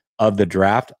control of the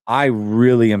draft. I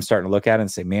really am starting to look at it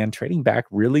and say, man, trading back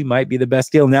really might be the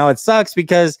best deal. Now it sucks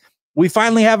because we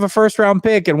finally have a 1st-round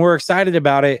pick and we're excited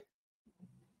about it.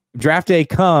 Draft day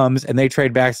comes and they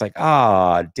trade back. It's like,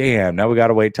 damn, now we got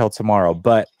to wait till tomorrow.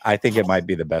 But I think it might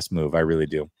be the best move. I really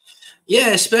do. Yeah,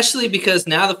 especially because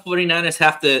now the 49ers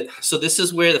have to – so this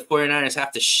is where the 49ers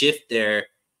have to shift their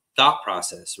thought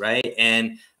process, right?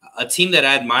 And a team that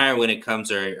I admire when it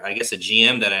comes – or I guess a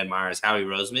GM that I admire is Howie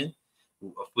Roseman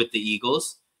with the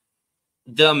Eagles.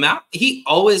 The amount – he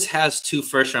always has 2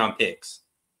 first-round picks.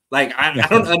 Like, I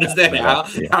don't understand how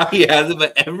he has it,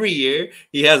 but every year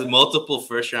he has multiple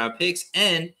first-round picks,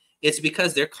 and it's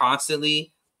because they're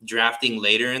constantly drafting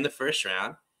later in the 1st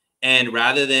round. And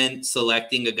rather than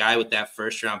selecting a guy with that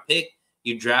 1st-round pick,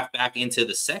 you draft back into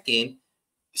the 2nd,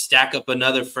 stack up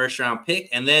another 1st-round pick,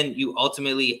 and then you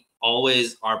ultimately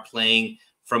always are playing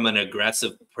from an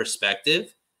aggressive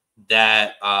perspective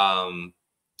that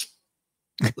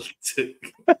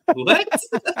what?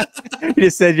 You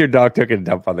just said your dog took a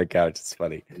dump on the couch. It's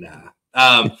funny. Nah.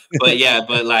 But yeah,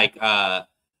 but like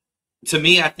to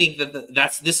me, I think that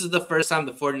this is the first time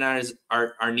the 49ers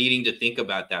are needing to think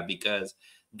about that, because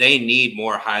they need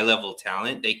more high-level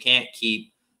talent. They can't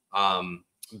keep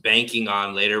banking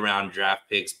on later round draft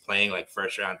picks playing like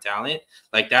 1st-round talent.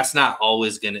 Like, that's not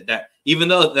always going to – that even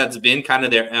though that's been kind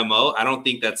of their MO, I don't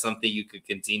think that's something you could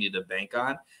continue to bank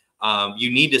on.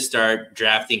 You need to start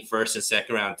drafting 1st and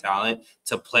 2nd round talent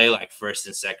to play like 1st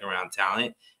and 2nd round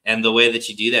talent. And the way that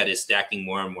you do that is stacking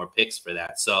more and more picks for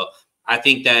that. So I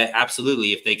think that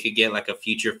absolutely, if they could get like a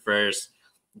future 1st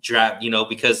draft,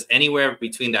 because anywhere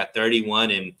between that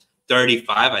 31 and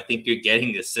 35, I think you're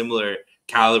getting a similar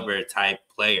caliber type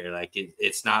player. Like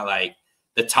it's not like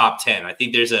the top 10. I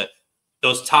think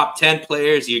those top 10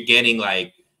 players you're getting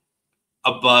like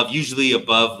usually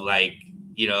above like,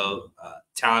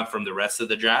 talent from the rest of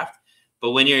the draft.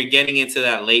 But when you're getting into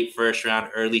that late 1st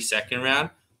round, early 2nd round,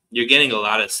 you're getting a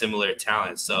lot of similar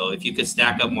talent. So if you could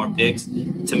stack up more picks,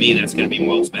 to me, that's going to be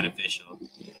most beneficial.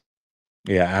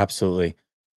 Yeah, absolutely.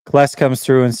 Kless comes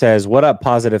through and says, what up,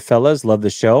 positive fellas? Love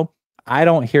the show. I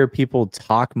don't hear people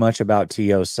talk much about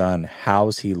T.O.'s son.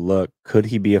 How's he look? Could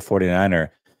he be a 49er?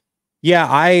 Yeah,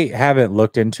 I haven't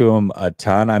looked into him a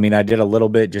ton. I mean, I did a little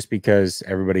bit just because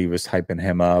everybody was hyping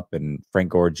him up, and Frank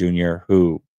Gore Jr.,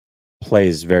 who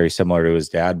plays very similar to his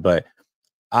dad. But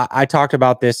I talked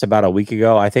about this about a week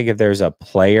ago. I think if there's a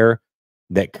player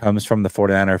that comes from the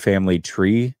 49er family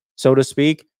tree, so to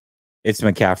speak, it's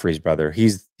McCaffrey's brother.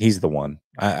 He's the one.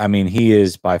 I mean, he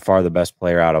is by far the best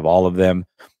player out of all of them.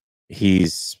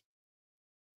 He's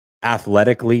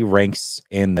athletically ranks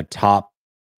in the top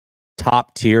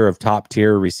tier of top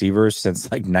tier receivers since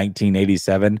like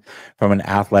 1987 from an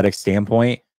athletic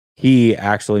standpoint. He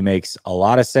actually makes a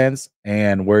lot of sense,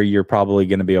 and where you're probably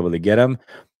going to be able to get him.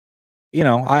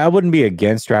 I wouldn't be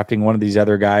against drafting one of these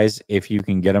other guys if you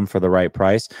can get him for the right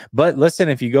price. But listen,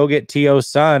 if you go get T.O.'s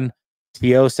son,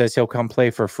 T.O. says he'll come play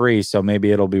for free, so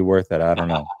maybe it'll be worth it. I don't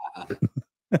know.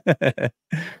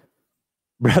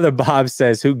 Brother Bob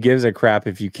says, who gives a crap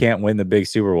if you can't win the big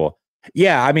Super Bowl?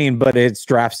 Yeah, I mean, but it's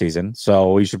draft season,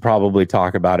 so we should probably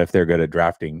talk about if they're good at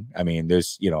drafting. I mean,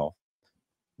 there's,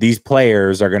 these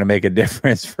players are going to make a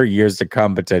difference for years to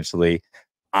come, potentially.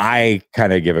 I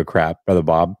kind of give a crap, Brother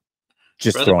Bob.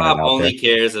 Brother Bob only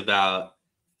cares about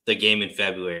the game in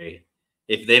February.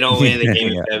 If they don't win the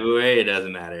game in February, it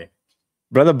doesn't matter.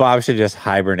 Brother Bob should just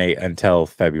hibernate until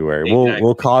February. Exactly.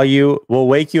 We'll call you. We'll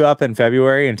wake you up in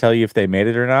February and tell you if they made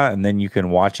it or not, and then you can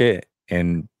watch it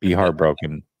and be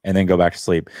heartbroken and then go back to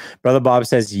sleep. Brother Bob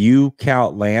says you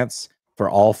count Lance for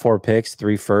all 4 picks,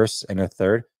 3 firsts and a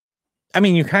 3rd. I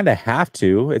mean, you kind of have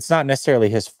to. It's not necessarily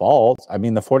his fault. I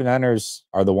mean, the 49ers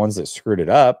are the ones that screwed it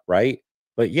up, right?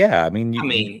 But yeah, I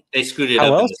mean, they screwed it up.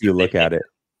 How else do you look at it?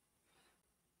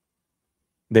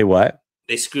 They what?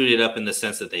 They screwed it up in the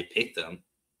sense that they picked them.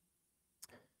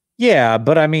 Yeah,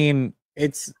 but I mean,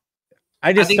 it's I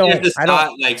I just think there's don't. this I don't.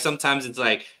 thought, like sometimes it's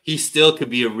like he still could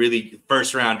be a really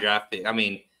first round draft pick. I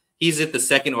mean, he's at the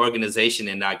second organization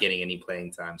and not getting any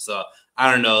playing time. So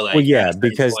I don't know, Well, like at yeah, a certain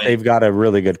because point, they've got a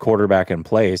really good quarterback in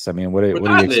place. I mean, what do you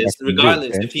regardless, expect them to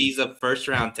do? if he's a first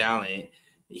round talent,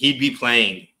 he'd be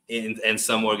playing in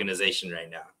some organization right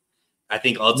now. I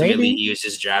think ultimately Maybe. he was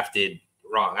just drafted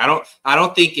wrong. I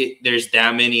don't think there's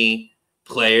that many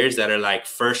players that are like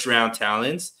first round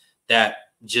talents that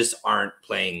just aren't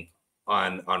playing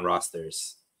on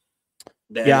rosters.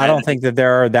 Yeah, I I don't think that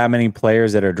there are that many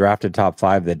players that are drafted top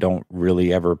 5 that don't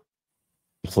really ever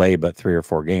play but 3 or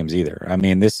 4 games either. I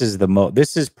mean, this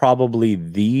is probably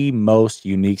the most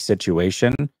unique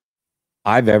situation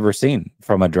I've ever seen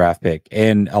from a draft pick.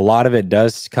 And a lot of it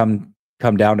does come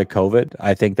down to COVID.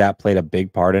 I think that played a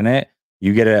big part in it.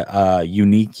 You get a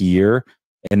unique year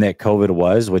in that COVID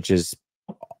was, which is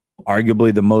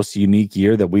arguably the most unique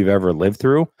year that we've ever lived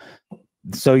through.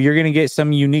 So you're going to get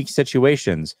some unique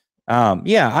situations.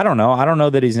 Yeah, I don't know. I don't know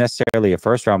that he's necessarily a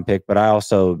first round pick, but I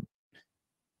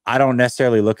don't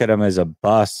necessarily look at him as a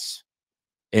bust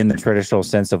in the traditional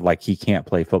sense of like he can't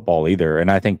play football either.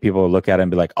 And I think people will look at him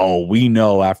and be like, oh, we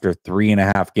know after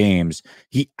 3.5 games,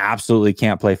 he absolutely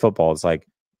can't play football. It's like,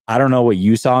 I don't know what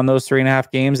you saw in those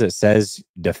 3.5 games that says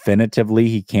definitively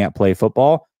he can't play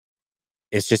football.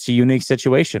 It's just a unique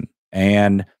situation.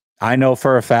 And I know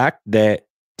for a fact that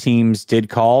teams did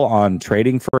call on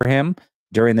trading for him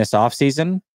during this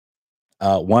offseason,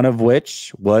 one of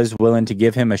which was willing to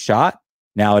give him a shot.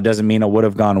 Now, it doesn't mean it would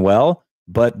have gone well,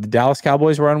 but the Dallas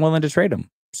Cowboys were unwilling to trade him.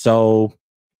 So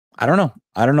I don't know.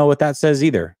 I don't know what that says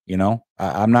either. You know,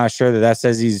 I'm not sure that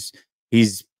says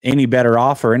he's any better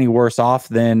off or any worse off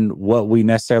than what we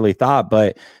necessarily thought.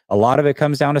 But a lot of it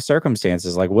comes down to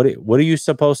circumstances. Like, what are you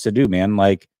supposed to do, man?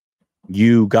 Like,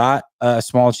 you got a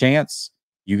small chance.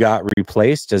 You got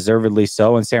replaced, deservedly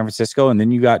so, in San Francisco, and then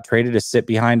you got traded to sit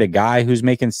behind a guy who's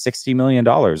making $60 million.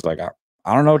 Like,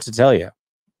 I don't know what to tell you.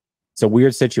 It's a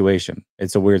weird situation.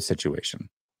 It's a weird situation.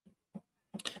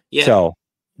 Yeah. So,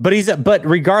 but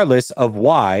regardless of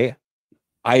why,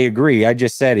 I agree. I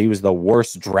just said he was the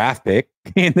worst draft pick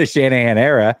in the Shanahan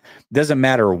era. Doesn't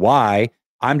matter why.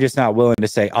 I'm just not willing to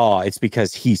say, oh, it's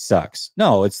because he sucks.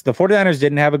 No, it's the 49ers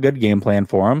didn't have a good game plan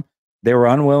for him. They were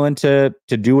unwilling to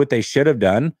do what they should have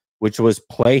done, which was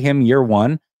play him year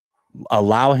one,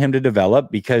 allow him to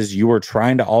develop, because you were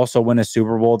trying to also win a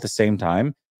Super Bowl at the same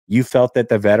time. You felt that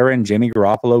the veteran Jimmy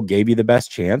Garoppolo gave you the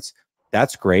best chance.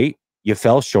 That's great. You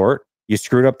fell short. You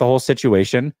screwed up the whole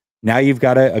situation. Now you've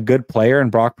got a good player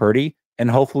in Brock Purdy, and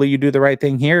hopefully you do the right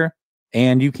thing here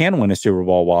and you can win a Super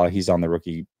Bowl while he's on the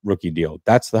rookie deal.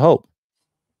 That's the hope.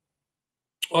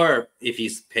 Or if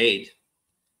he's paid.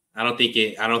 I don't think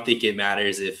it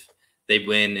matters if they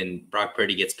win and Brock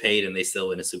Purdy gets paid and they still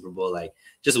win a Super Bowl. Like,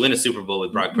 just win a Super Bowl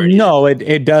with Brock Purdy. No,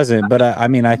 it doesn't. But I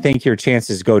mean, I think your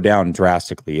chances go down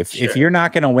drastically if you're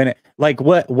not going to win it. Like,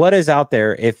 what is out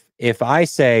there? If I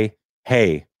say,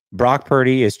 hey, Brock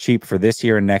Purdy is cheap for this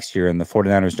year and next year, and the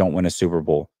 49ers don't win a Super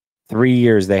Bowl. 3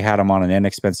 years they had him on an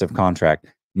inexpensive contract.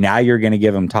 Now you're going to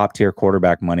give him top tier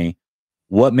quarterback money.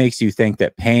 What makes you think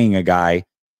that paying a guy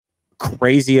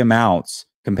crazy amounts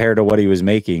compared to what he was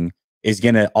making is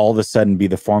going to all of a sudden be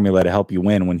the formula to help you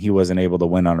win when he wasn't able to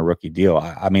win on a rookie deal?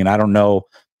 I mean, I don't know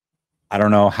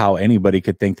how anybody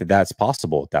could think that that's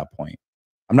possible at that point.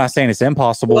 I'm not saying it's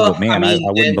impossible, but man, I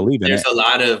wouldn't believe in it.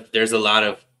 There's a lot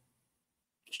of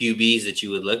QBs that you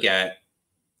would look at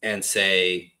and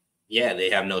say, yeah,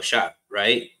 they have no shot,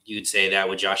 right? You'd say that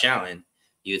with Josh Allen.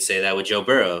 You would say that with Joe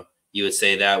Burrow. You would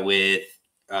say that with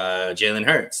Jalen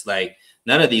Hurts. Like,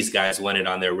 none of these guys won it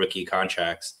on their rookie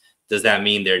contracts. Does that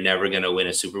mean they're never going to win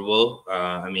a Super Bowl?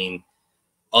 I mean,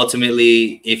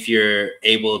 ultimately, if you're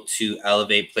able to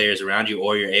elevate players around you,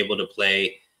 or you're able to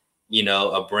play,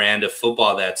 a brand of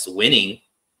football that's winning,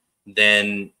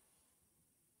 then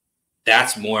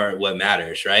that's more what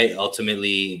matters, right?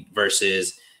 Ultimately,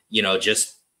 versus,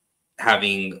 just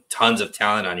having tons of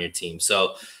talent on your team.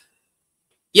 So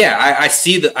yeah, I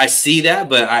see that,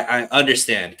 but I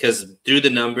understand, because through the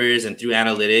numbers and through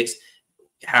analytics,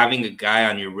 having a guy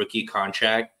on your rookie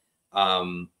contract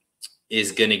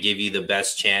is going to give you the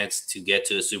best chance to get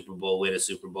to a Super Bowl, win a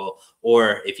Super Bowl,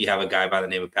 or if you have a guy by the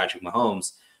name of Patrick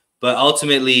Mahomes. But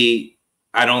ultimately,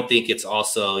 I don't think it's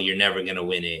also you're never going to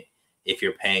win it if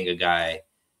you're paying a guy,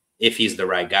 if he's the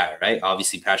right guy, right?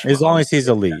 Obviously, Patrick Mahomes. As long as he's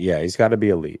elite. Yeah, he's got to be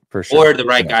elite for sure. Or the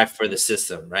right guy for the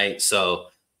system, right? So,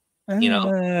 we'll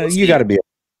you got to be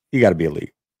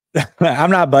elite. I'm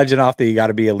not budging off that you got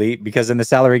to be elite, because in the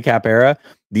salary cap era,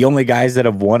 the only guys that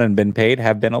have won and been paid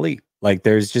have been elite. Like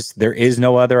there is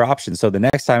no other option. So the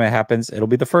next time it happens, it'll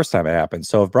be the first time it happens.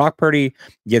 So if Brock Purdy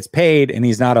gets paid and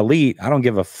he's not elite, I don't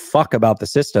give a fuck about the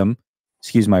system.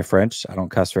 Excuse my French. I don't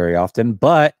cuss very often,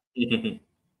 but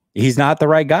he's not the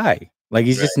right guy. Like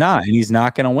he's just not, and he's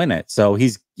not going to win it. So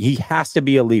he has to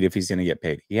be elite if he's going to get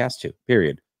paid. He has to.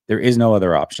 Period. There is no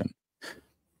other option.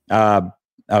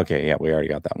 Okay, yeah, we already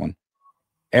got that one.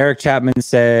 Eric Chapman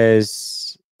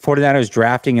says 49ers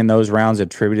drafting in those rounds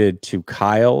attributed to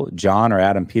Kyle, John, or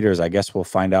Adam Peters. I guess we'll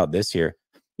find out this year.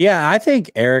 Yeah, I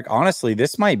think, Eric, honestly,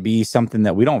 this might be something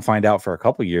that we don't find out for a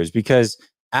couple years because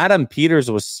Adam Peters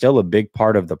was still a big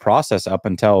part of the process up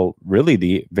until really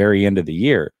the very end of the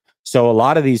year. So a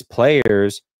lot of these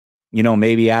players,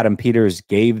 maybe Adam Peters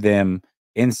gave them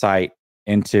insight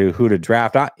into who to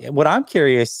draft. What I'm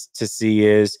curious to see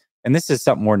is, and this is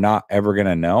something we're not ever going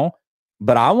to know,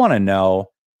 but I want to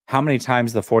know how many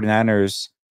times the 49ers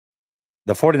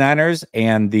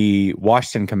and the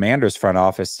Washington Commanders front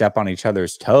office step on each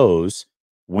other's toes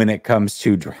when it comes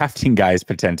to drafting guys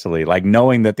potentially, like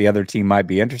knowing that the other team might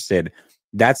be interested.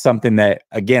 That's something that,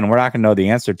 again, we're not going to know the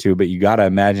answer to, but you got to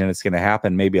imagine it's going to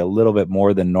happen maybe a little bit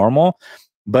more than normal.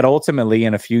 But ultimately,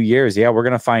 in a few years, yeah, we're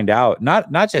going to find out.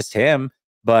 Not just him,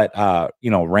 but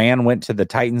Rand went to the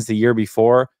Titans the year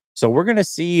before. So we're going to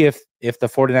see if the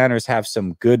 49ers have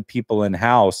some good people in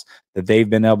house that they've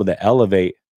been able to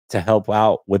elevate to help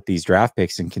out with these draft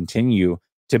picks and continue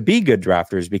to be good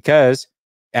drafters, because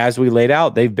as we laid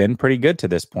out, they've been pretty good to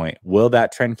this point. Will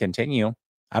that trend continue?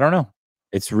 I don't know.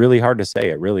 It's really hard to say.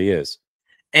 It really is.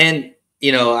 And,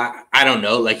 I don't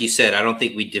know. Like you said, I don't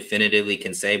think we definitively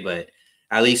can say, but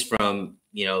at least from,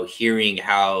 hearing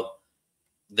how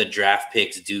the draft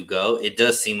picks do go, it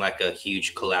does seem like a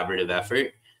huge collaborative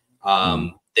effort.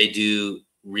 They do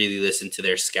really listen to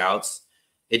their scouts.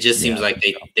 It just seems like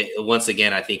they once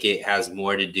again, I think it has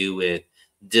more to do with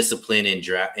discipline and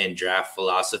draft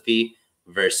philosophy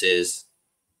versus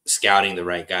scouting the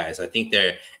right guys. I think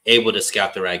they're able to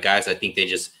scout the right guys. I think they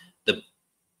just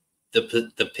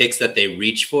the picks that they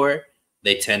reach for,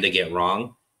 they tend to get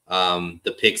wrong.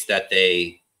 The picks that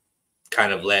they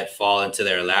kind of let fall into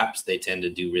their laps, they tend to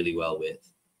do really well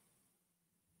with.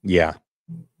 Yeah.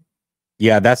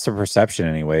 Yeah, that's the perception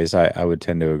anyways. I would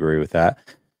tend to agree with that.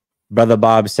 Brother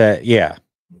Bob said, yeah,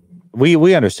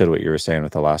 we understood what you were saying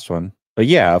with the last one. But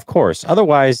yeah, of course.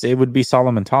 Otherwise, it would be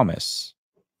Solomon Thomas.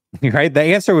 Right? The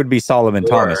answer would be Solomon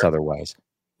Thomas otherwise.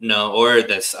 No, or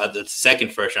the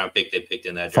second first round pick they picked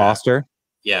in that draft. Foster?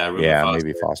 Yeah, Foster.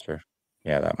 Maybe Foster.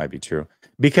 Yeah, that might be true.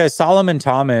 Because Solomon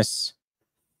Thomas,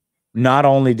 not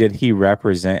only did he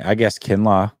represent, I guess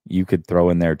Kinlaw you could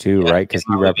throw in there too, right? Because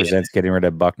he represents getting rid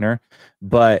of Buckner.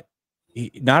 But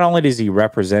not only does he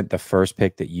represent the first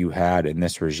pick that you had in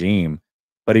this regime,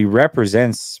 but he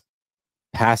represents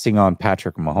passing on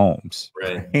Patrick Mahomes.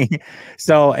 Right.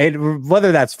 So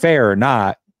whether that's fair or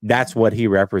not, that's what he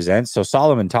represents. So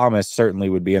Solomon Thomas certainly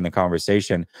would be in the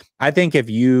conversation. I think if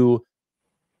you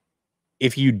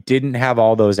didn't have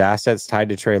all those assets tied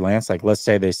to Trey Lance, like let's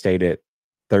say they stayed at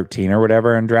 13 or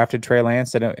whatever and drafted Trey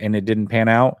Lance and it didn't pan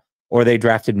out, or they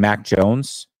drafted Mac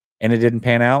Jones and it didn't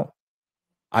pan out,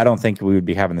 I don't think we would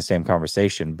be having the same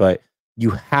conversation. But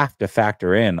you have to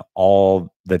factor in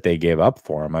all that they gave up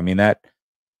for him. I mean, that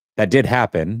did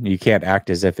happen. You can't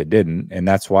act as if it didn't. And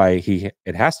that's why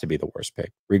it has to be the worst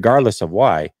pick, regardless of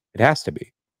why. It has to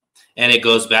be. And it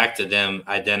goes back to them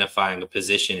identifying a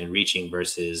position and reaching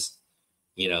versus,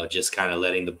 just kind of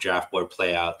letting the draft board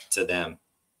play out to them.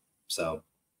 So.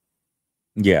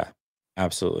 Yeah,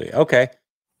 absolutely. Okay.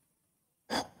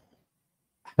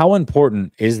 How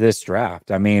important is this draft?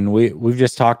 I mean, we've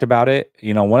just talked about it.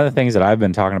 One of the things that I've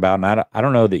been talking about, and I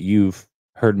don't know that you've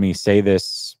heard me say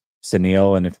this,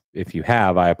 Sunil, and if you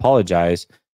have, I apologize,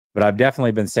 but I've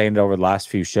definitely been saying it over the last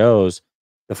few shows.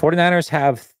 The 49ers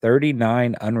have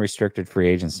 39 unrestricted free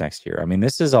agents next year. I mean,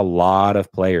 this is a lot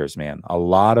of players, man. A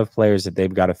lot of players that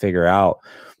they've got to figure out.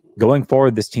 Going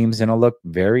forward, this team's going to look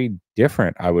very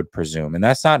different, I would presume. And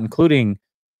that's not including,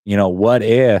 what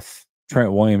if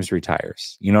Trent Williams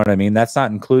retires? You know what I mean? That's not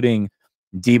including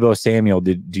Deebo Samuel.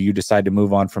 Do you decide to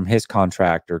move on from his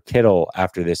contract, or Kittle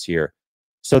after this year?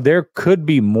 So there could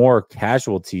be more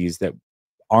casualties that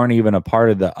aren't even a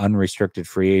part of the unrestricted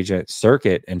free agent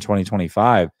circuit in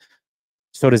 2025.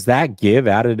 So does that give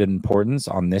added importance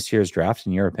on this year's draft,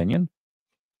 in your opinion?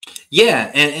 Yeah,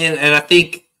 and I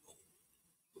think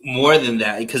more than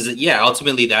that, because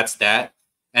ultimately that's that.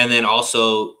 And then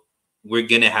also we're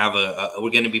going to have we're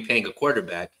going to be paying a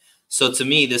quarterback. So to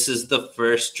me, this is the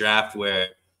first draft where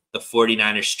the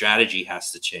 49ers strategy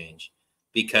has to change,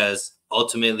 because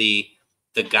ultimately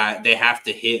they have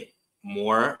to hit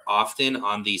more often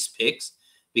on these picks,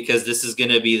 because this is going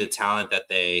to be the talent that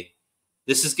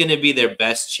this is going to be their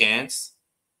best chance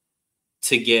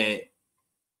to get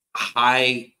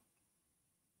high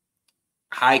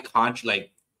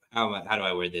like, how do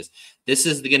I word this? This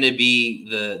is going to be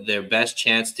their best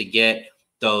chance to get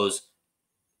those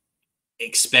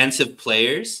expensive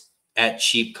players at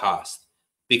cheap cost.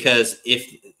 Because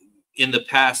if in the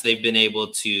past they've been able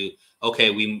to,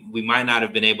 okay, we might not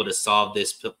have been able to solve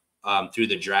this through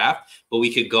the draft, but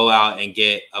we could go out and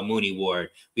get a Mooney Ward.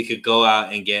 We could go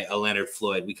out and get a Leonard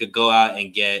Floyd. We could go out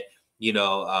and get,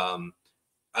 Javon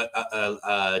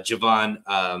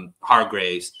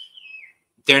Hargraves.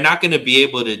 They're not going to be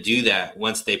able to do that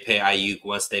once they pay Ayuk,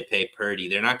 once they pay Purdy.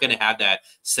 They're not going to have that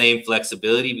same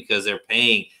flexibility because they're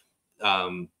paying,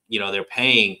 they're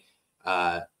paying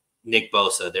Nick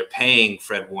Bosa, they're paying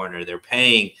Fred Warner, they're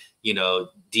paying,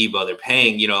 Debo, they're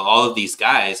paying, all of these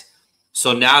guys.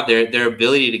 So now their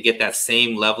ability to get that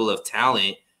same level of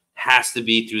talent has to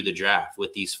be through the draft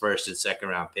with these first and second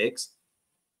round picks.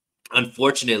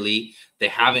 Unfortunately, they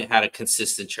haven't had a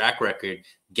consistent track record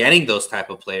getting those type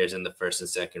of players in the first and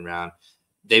second round.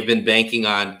 They've been banking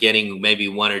on getting maybe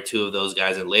one or two of those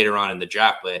guys and later on in the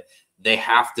draft, but they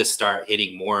have to start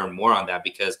hitting more and more on that,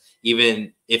 because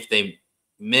even if they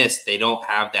miss, they don't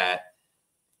have that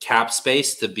cap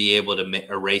space to be able to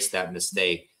erase that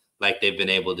mistake like they've been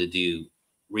able to do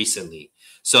recently.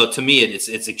 So to me,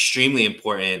 it's extremely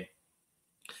important.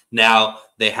 Now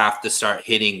they have to start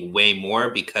hitting way more,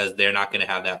 because they're not going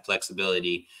to have that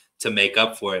flexibility to make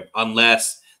up for it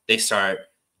unless they start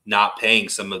not paying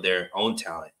some of their own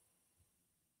talent.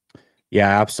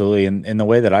 Yeah, absolutely. And the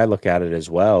way that I look at it as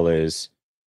well is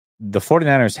the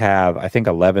 49ers have, I think,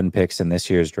 11 picks in this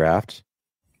year's draft.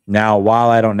 Now, while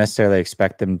I don't necessarily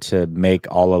expect them to make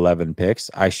all 11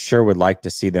 picks, I sure would like to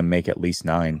see them make at least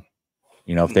 9.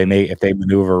 If they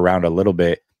maneuver around a little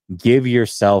bit, give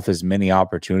yourself as many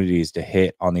opportunities to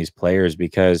hit on these players,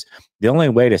 because the only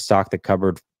way to stock the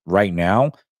cupboard right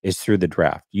now is through the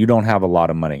draft. You don't have a lot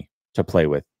of money to play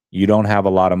with. You don't have a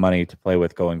lot of money to play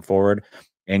with going forward,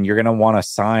 and you're going to want to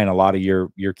sign a lot of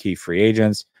your key free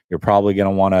agents. You're probably going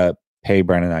to want to pay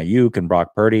Brandon Ayuk and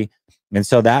Brock Purdy. And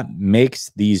so that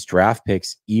makes these draft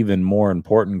picks even more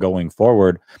important going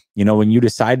forward. When you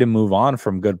decide to move on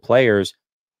from good players,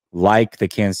 like the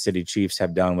Kansas City Chiefs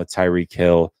have done with Tyreek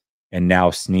Hill and now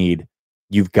Snead,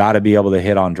 you've got to be able to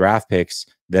hit on draft picks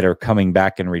that are coming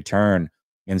back in return.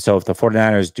 And so if the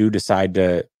 49ers do decide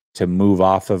to move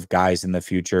off of guys in the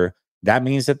future, that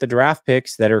means that the draft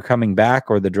picks that are coming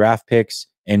back, or the draft picks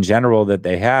in general that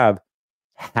they have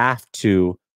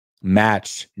to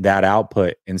match that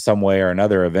output in some way or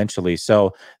another eventually.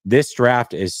 So this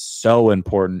draft is so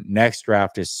important. Next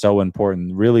draft is so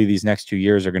important. Really, these next 2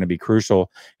 years are going to be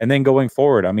crucial. And then going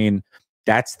forward, I mean,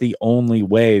 that's the only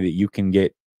way that you can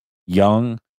get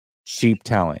young, cheap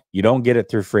talent. You don't get it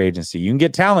through free agency. You can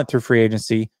get talent through free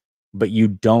agency, but you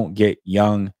don't get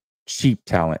young, cheap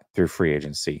talent through free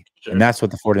agency. Sure. And that's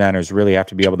what the 49ers really have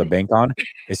to be able to bank on,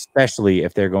 especially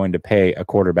if they're going to pay a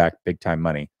quarterback big time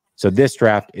money. So this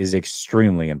draft is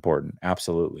extremely important.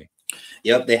 Absolutely.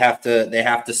 Yep, they have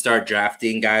to start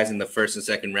drafting guys in the first and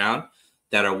second round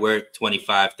that are worth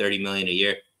 25, 30 million a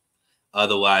year.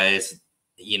 Otherwise,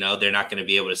 they're not going to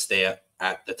be able to stay up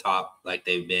at the top like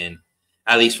they've been,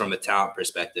 at least from a talent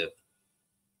perspective.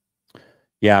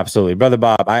 Yeah, absolutely. Brother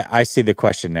Bob, I see the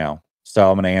question now,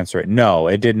 so I'm going to answer it. No,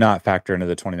 it did not factor into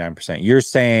the 29%. You're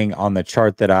saying on the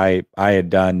chart that I had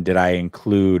done, did I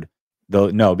include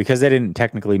no, because they didn't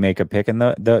technically make a pick in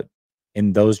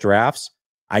in those drafts.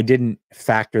 I didn't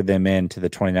factor them into the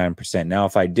 29%. Now,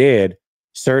 if I did,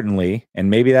 certainly, and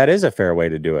maybe that is a fair way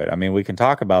to do it. I mean, we can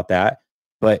talk about that,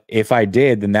 but if I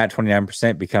did, then that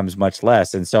 29% becomes much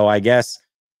less. And so I guess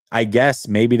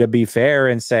maybe to be fair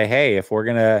and say, hey, if we're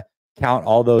gonna count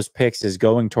all those picks as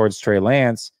going towards Trey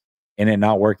Lance and it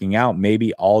not working out,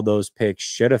 maybe all those picks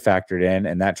should have factored in,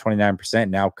 and that 29%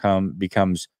 now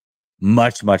becomes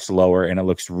much, much lower, and it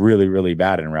looks really, really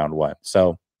bad in round 1.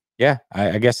 So, yeah,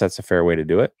 I guess that's a fair way to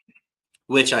do it.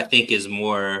 Which I think is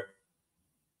more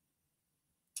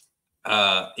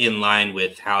in line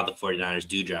with how the 49ers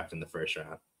do draft in the first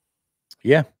round.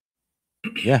 Yeah.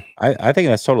 Yeah, I think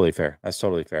that's totally fair. That's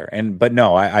totally fair. But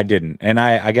no, I didn't. And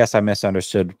I guess I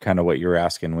misunderstood kind of what you were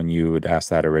asking when you would ask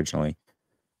that originally.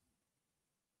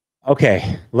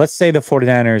 Okay, let's say the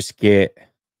 49ers get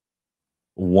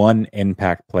one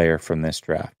impact player from this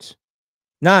draft.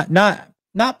 Not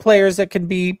players that can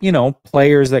be,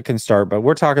 players that can start, but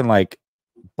we're talking like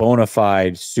bona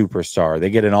fide superstar.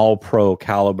 They get an all-pro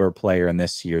caliber player in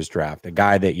this year's draft, a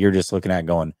guy that you're just looking at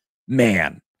going,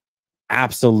 man,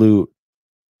 absolute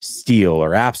steal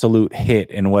or absolute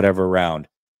hit in whatever round.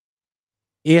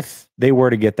 If they were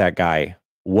to get that guy,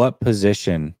 what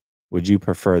position would you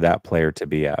prefer that player to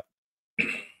be at?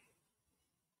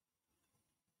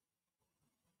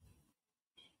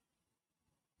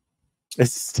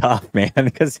 It's tough, man,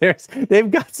 because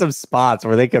they've got some spots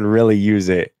where they could really use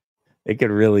it. They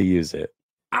could really use it.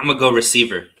 I'm gonna go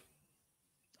receiver.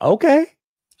 Okay.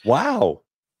 Wow.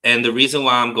 And the reason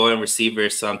why I'm going receiver,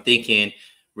 so I'm thinking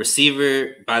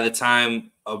receiver by the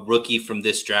time a rookie from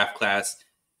this draft class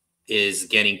is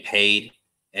getting paid,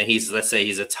 and let's say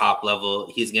he's a top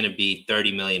level, he's gonna be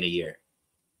 30 million a year,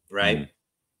 right? Mm.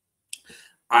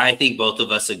 I think both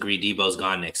of us agree Debo's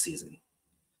gone next season.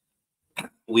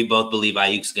 We both believe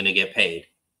Ayuk's gonna get paid.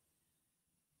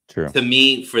 True. To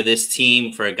me, for this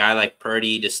team, for a guy like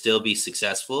Purdy to still be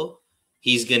successful,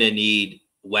 he's going to need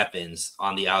weapons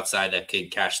on the outside that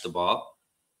could catch the ball.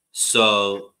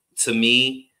 So to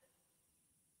me,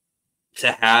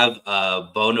 to have a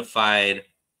bona fide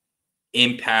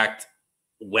impact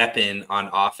weapon on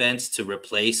offense to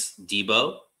replace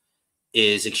Debo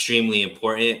is extremely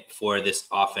important for this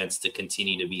offense to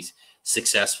continue to be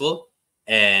successful.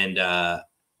 And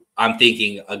I'm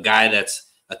thinking a guy that's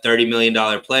a $30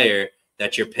 million player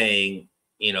that you're paying,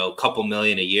 a couple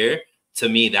million a year. To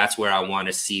me, that's where I want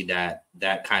to see that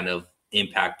kind of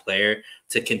impact player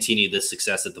to continue the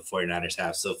success that the 49ers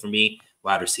have. So for me,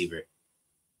 wide receiver.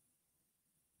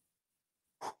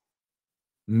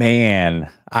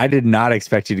 Man, I did not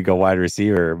expect you to go wide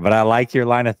receiver, but I like your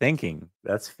line of thinking.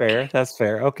 That's fair. That's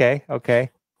fair.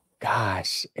 Okay.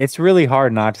 Gosh, it's really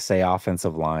hard not to say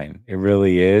offensive line. It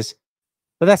really is.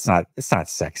 But it's not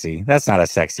sexy. That's not a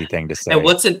sexy thing to say. And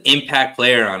what's an impact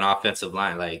player on offensive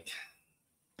line? Like,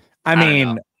 I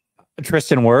mean,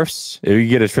 Tristan Wirfs. If you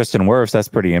get a Tristan Wirfs, that's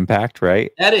pretty impact,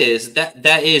 right? That is,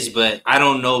 but I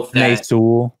don't know if that.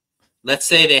 Sewell. Let's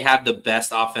say they have the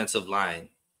best offensive line,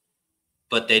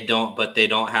 but they don't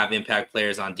have impact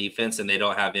players on defense, and they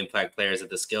don't have impact players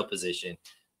at the skill position.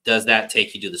 Does that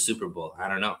take you to the Super Bowl? I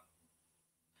don't know.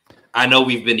 I know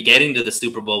we've been getting to the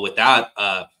Super Bowl without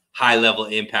high-level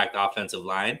impact offensive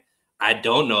line. I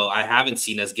don't know. I haven't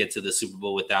seen us get to the Super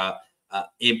Bowl without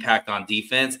impact on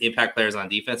defense, impact players on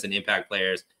defense, and impact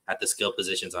players at the skill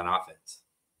positions on offense.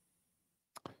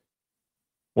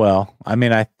 Well, I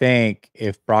mean, I think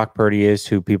if Brock Purdy is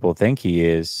who people think he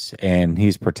is and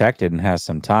he's protected and has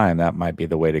some time, that might be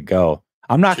the way to go.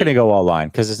 I'm not going to go all line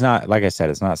because it's not, like I said,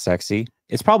 it's not sexy.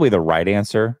 It's probably the right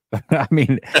answer. I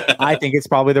mean, I think it's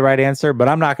probably the right answer, but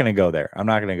I'm not going to go there. I'm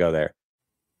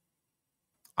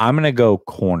going to go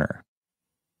corner.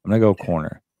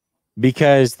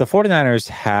 Because the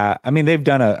 49ers they've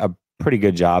done a pretty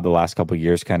good job the last couple of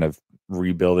years kind of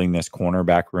rebuilding this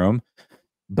cornerback room.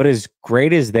 But as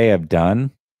great as they have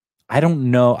done, I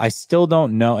don't know. I still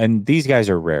don't know. And these guys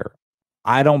are rare.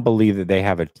 I don't believe that they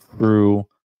have a true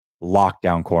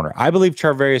lockdown corner. I believe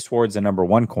Charvarius Ward's the number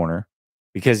one corner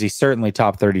because he's certainly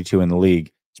top 32 in the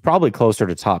league. He's probably closer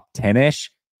to top 10-ish.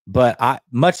 But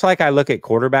much like I look at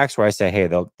quarterbacks where I say, hey,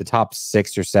 the top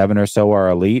 6 or 7 or so are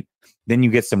elite. Then you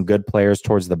get some good players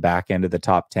towards the back end of the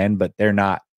top 10, but they're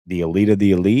not the elite of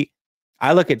the elite.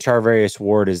 I look at Charvarius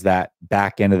Ward as that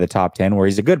back end of the top 10 where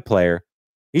he's a good player.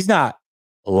 He's not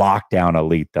lockdown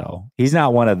elite, though. He's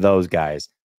not one of those guys.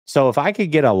 So if I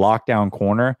could get a lockdown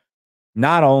corner,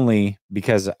 not only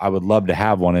because I would love to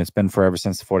have one, it's been forever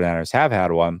since the 49ers have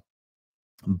had one,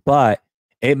 but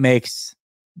it makes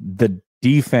the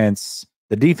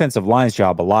defensive line's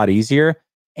job a lot easier.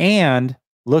 And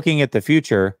looking at the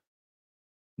future,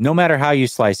 no matter how you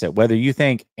slice it, whether you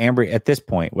think at this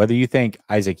point, whether you think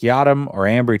Isaac Yiadom or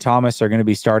Ambry Thomas are going to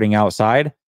be starting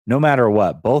outside, no matter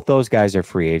what, both those guys are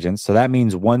free agents. So that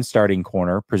means one starting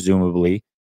corner, presumably,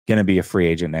 going to be a free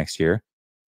agent next year.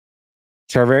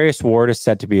 Charvarius Ward is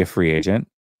set to be a free agent.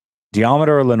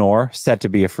 Deommodore Lenoir set to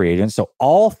be a free agent. So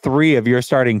all three of your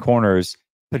starting corners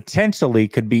potentially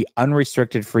could be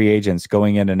unrestricted free agents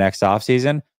going into next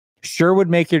offseason. Sure would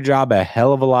make your job a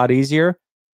hell of a lot easier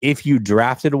if you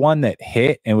drafted one that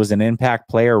hit and was an impact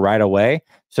player right away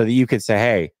so that you could say,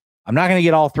 hey, I'm not going to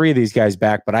get all three of these guys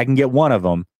back, but I can get one of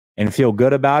them and feel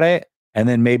good about it. And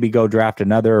then maybe go draft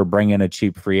another or bring in a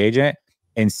cheap free agent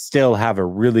and still have a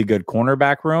really good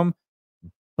cornerback room.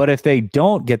 But if they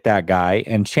don't get that guy,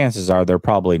 and chances are they're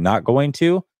probably not going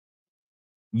to,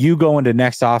 you go into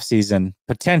next offseason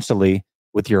potentially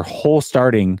with your whole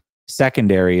starting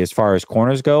secondary as far as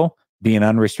corners go, being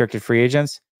unrestricted free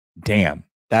agents. Damn,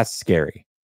 that's scary.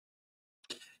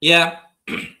 Yeah,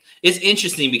 it's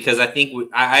interesting because I think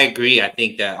I agree. I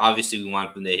think that obviously we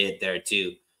want them to hit there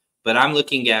too. But I'm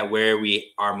looking at where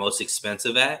we are most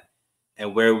expensive at.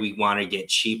 and where we want to get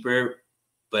cheaper,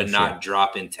 but For not sure.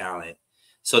 drop in talent.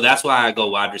 So that's why I go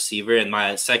wide receiver. And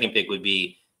my second pick would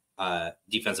be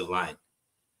defensive line,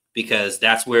 because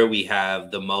that's where we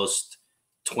have the most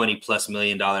 $20+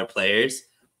 million players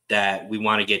that we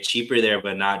want to get cheaper there,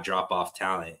 but not drop off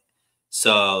talent.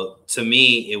 So to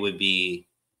me, it would be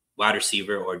wide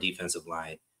receiver or defensive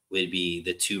line would be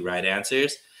the two right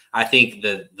answers. I think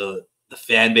the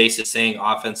fan base is saying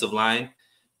offensive line,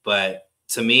 but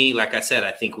to me, like I said,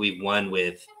 I think we've won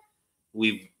with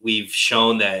we've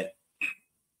shown that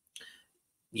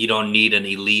you don't need an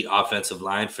elite offensive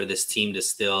line for this team to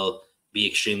still be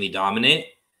extremely dominant,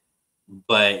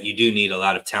 but you do need a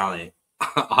lot of talent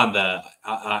on the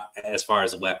as far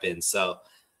as weapons. So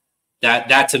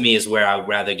that to me is where I would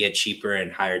rather get cheaper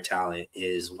and higher talent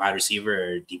is wide receiver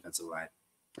or defensive line.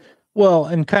 Well,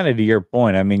 and kind of to your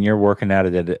point, I mean, you're working at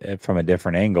it from a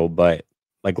different angle, but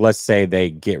like, let's say they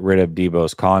get rid of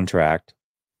Debo's contract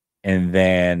and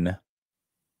then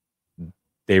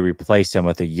they replace him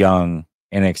with a young,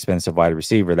 inexpensive wide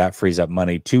receiver. That frees up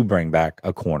money to bring back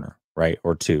a corner, right?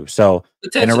 Or two. So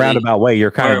in a roundabout way,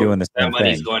 you're kind of doing the same thing. That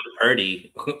money's thing. going to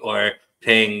Purdy or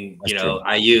paying, That's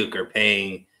Ayuk or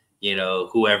paying,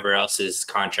 whoever else's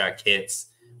contract hits,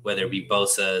 whether it be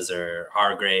Bosa's or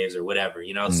Hargraves or whatever,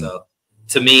 So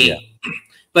to me,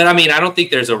 but I mean, I don't think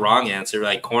there's a wrong answer.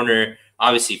 Like corner,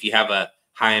 obviously, if you have a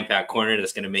high impact corner,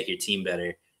 that's going to make your team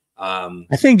better.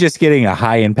 I think just getting a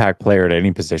high impact player at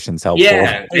any position is helpful.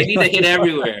 Yeah, they need to hit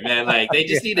everywhere, man. Like they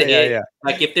just need to hit. Yeah.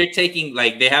 Like if they're taking,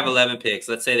 like they have 11 picks.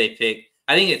 Let's say they pick.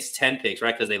 I think it's 10 picks,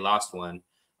 right? Because they lost one.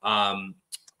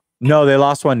 No, they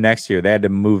lost one next year. They had to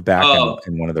move back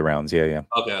in one of the rounds. Yeah.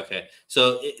 Okay.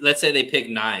 So let's say they pick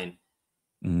 9.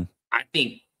 Mm-hmm. I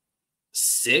think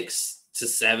 6 to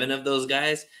 7 of those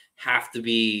guys have to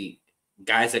be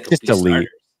guys that could just be elite. Starters.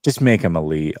 Just make them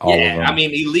elite. All of them. I mean,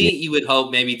 elite. You would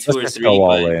hope maybe 2 or 3,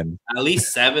 but at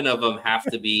least 7 of them have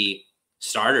to be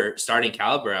starting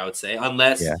caliber. I would say,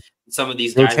 unless some of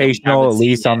these guys rotational, at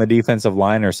least on the defensive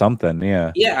line or something.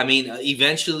 Yeah. I mean,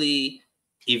 eventually,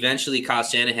 Kyle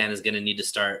Shanahan is going to need to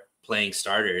start playing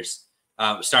starters,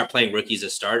 start playing rookies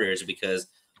as starters, because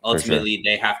ultimately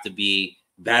they have to be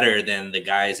better than the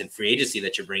guys in free agency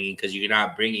that you're bringing, because you're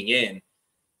not bringing in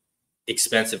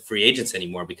expensive free agents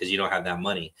anymore because you don't have that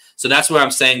money. So that's what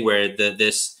I'm saying, where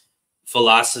this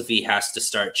philosophy has to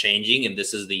start changing, and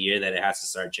this is the year that it has to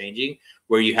start changing,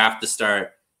 where you have to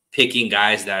start picking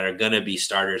guys that are going to be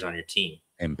starters on your team.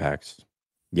 Impacts.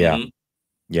 Yeah. Mm-hmm.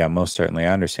 Yeah, most certainly.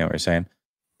 I understand what you're saying.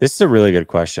 This is a really good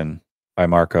question by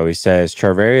Marco. He says,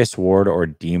 Charvarius Ward or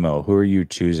Demo, who are you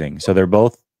choosing? So they're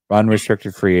both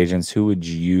unrestricted free agents. Who would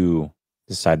you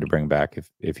decide to bring back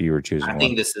if you were choosing one? I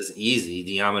think this is easy.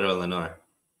 Deommodore Lenoir.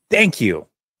 Thank you.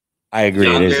 I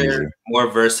agree. Younger, it is easy. More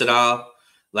versatile.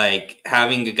 Like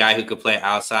having a guy who could play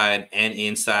outside and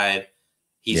inside.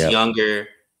 He's younger.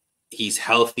 He's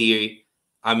healthier.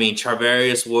 I mean,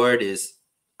 Charvarius Ward is,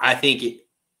 I think,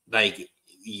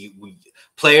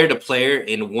 player to player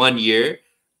in 1 year.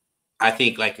 I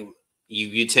think like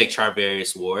you take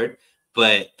Charvarius Ward,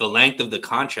 but the length of the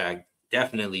contract,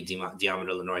 definitely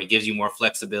Deommodore Lenoir. He gives you more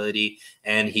flexibility,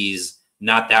 and he's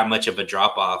not that much of a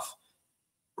drop off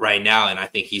right now. And I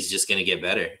think he's just going to get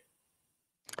better.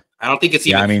 I don't think it's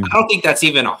even. I don't think that's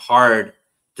even a hard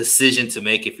decision to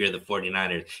make if you're the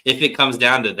 49ers. If it comes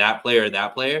down to that player or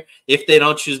that player, if they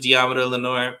don't choose Deommodore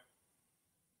Lenoir,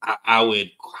 I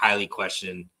would highly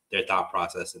question their thought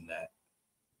process in that.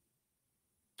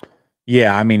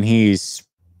 Yeah, I mean, he's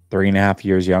 3.5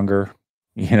 years younger.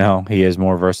 He is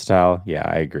more versatile. Yeah,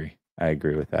 I agree. I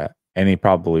agree with that. And he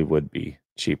probably would be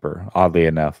cheaper, oddly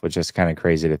enough, which is kind of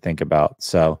crazy to think about.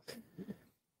 So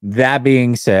that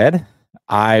being said,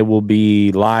 I will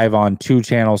be live on 2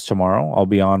 channels tomorrow. I'll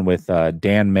be on with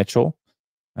Dan Mitchell.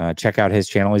 Check out his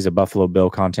channel. He's a Buffalo Bill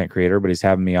content creator, but he's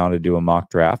having me on to do a mock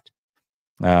draft.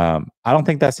 I don't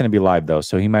think that's going to be live, though,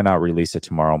 so he might not release it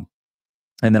tomorrow.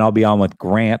 And then I'll be on with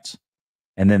Grant.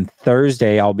 And then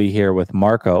Thursday, I'll be here with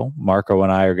Marco. Marco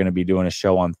and I are going to be doing a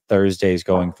show on Thursdays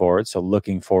going forward, so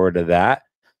looking forward to that.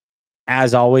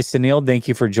 As always, Sunil, thank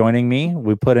you for joining me.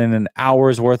 We put in an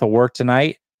hour's worth of work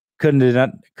tonight.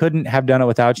 Couldn't have done it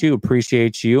without you.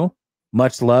 Appreciate you.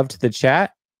 Much love to the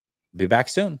chat. Be back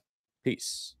soon.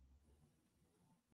 Peace.